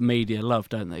of thing that media love,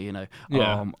 don't they?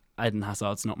 Yeah. Eden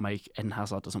Hazard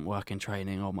doesn't work in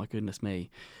training. Oh my goodness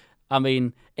me! I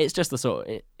mean, it's just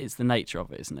it's the nature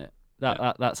of it, isn't it?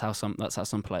 That's how some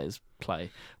players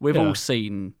play. We've all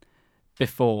seen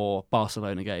before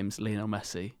Barcelona games, Lionel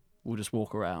Messi will just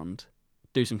walk around,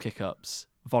 do some kick-ups,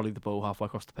 volley the ball halfway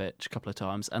across the pitch a couple of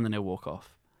times, and then he'll walk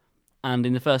off. And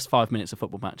in the first 5 minutes of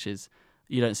football matches,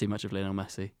 you don't see much of Lionel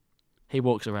Messi. He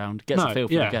walks around, gets a feel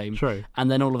for the game, and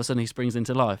then all of a sudden he springs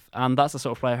into life. And that's the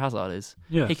sort of player Hazard is.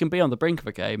 Yeah. He can be on the brink of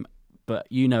a game, but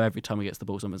every time he gets the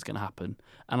ball, something's going to happen.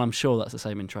 And I'm sure that's the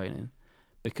same in training,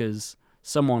 because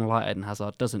someone like Eden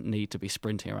Hazard doesn't need to be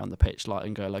sprinting around the pitch like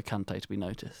N'Golo Kante to be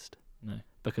noticed. No.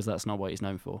 Because that's not what he's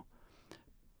known for.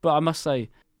 But I must say,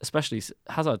 especially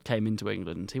Hazard came into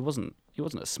England, he wasn't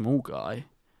a small guy,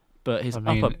 but his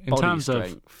upper body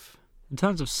strength... In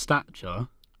terms of stature...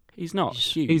 He's not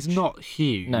huge. He's not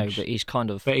huge. No, but he's kind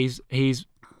of... But he's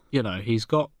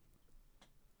got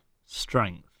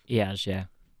strength. He has, yeah.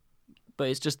 But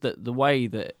it's just that the way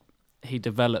that he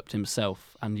developed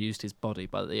himself and used his body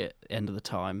by the end of the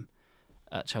time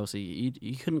at Chelsea,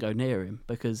 you couldn't go near him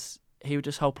because he would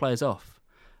just hold players off.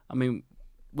 I mean,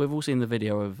 we've all seen the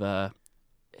video of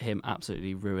him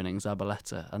absolutely ruining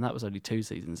Zabaleta, and that was only 2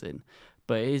 seasons in.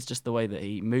 But it is just the way that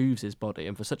he moves his body,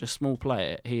 and for such a small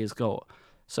player, he has got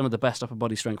some of the best upper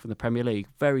body strength in the Premier League,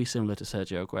 very similar to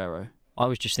Sergio Aguero. I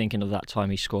was just thinking of that time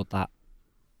he scored that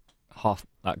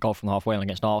goal from the halfway line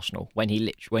against Arsenal when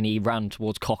he ran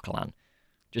towards Coquelin,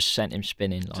 just sent him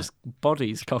spinning. Like, just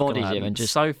bodies Coquelin him and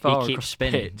just so far he keeps across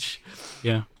spinning. the pitch.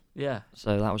 Yeah. Yeah.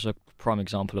 So that was a prime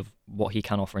example of what he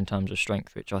can offer in terms of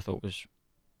strength, which I thought was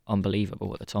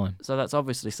unbelievable at the time. So that's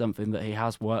obviously something that he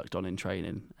has worked on in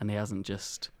training, and he hasn't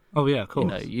just. Oh yeah, of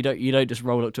course. You don't just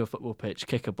roll up to a football pitch,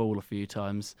 kick a ball a few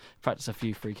times, practice a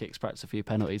few free kicks, practice a few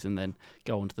penalties, and then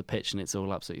go onto the pitch and it's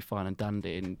all absolutely fine and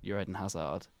dandy and you're Eden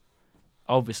Hazard.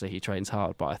 Obviously he trains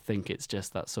hard, but I think it's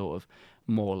just that sort of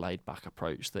more laid back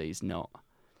approach that he's not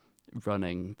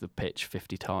running the pitch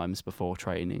 50 times before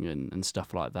training and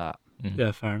stuff like that.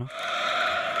 Yeah, fair enough.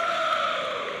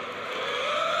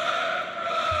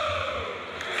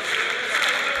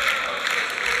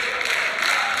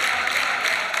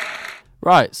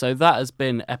 Right, so that has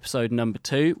been episode number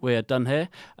 2. We are done here.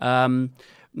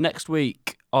 Next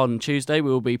week on Tuesday, we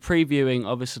will be previewing,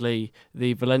 obviously,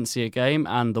 the Valencia game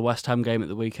and the West Ham game at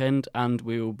the weekend, and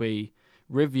we will be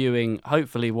reviewing,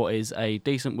 hopefully, what is a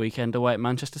decent weekend away at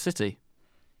Manchester City.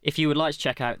 If you would like to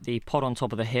check out the Pod on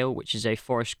Top of the Hill, which is a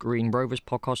Forest Green Rovers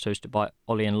podcast hosted by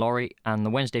Ollie and Laurie, and the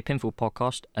Wednesday Pinfield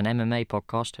podcast, an MMA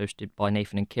podcast hosted by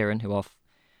Nathan and Kieran, who are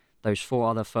those 4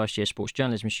 other first-year sports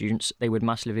journalism students, they would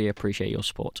massively appreciate your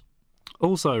support.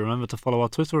 Also, remember to follow our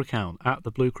Twitter account at the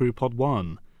Blue Crew Pod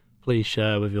 1. Please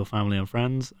share with your family and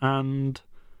friends, and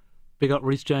big up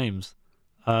Reece James.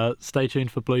 Stay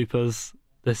tuned for bloopers.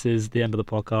 This is the end of the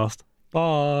podcast.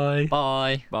 Bye.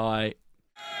 Bye. Bye.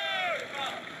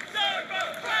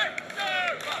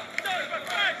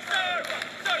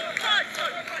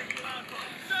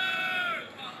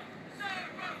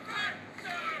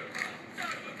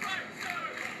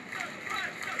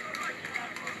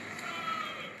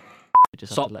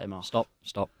 Just have to let him off. Stop.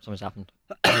 Something's happened.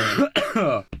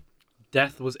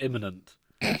 Death was imminent.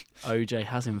 OJ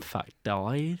has in fact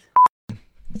died.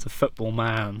 It's a football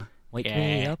man. Wake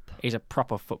me up. He's a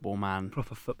proper football man.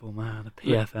 Proper football man. A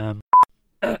PFM.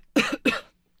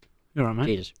 You alright, mate?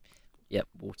 Jesus. Yep,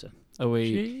 water. Are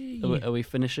we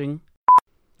finishing?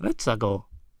 Let's go.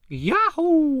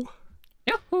 Yahoo!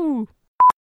 Yahoo!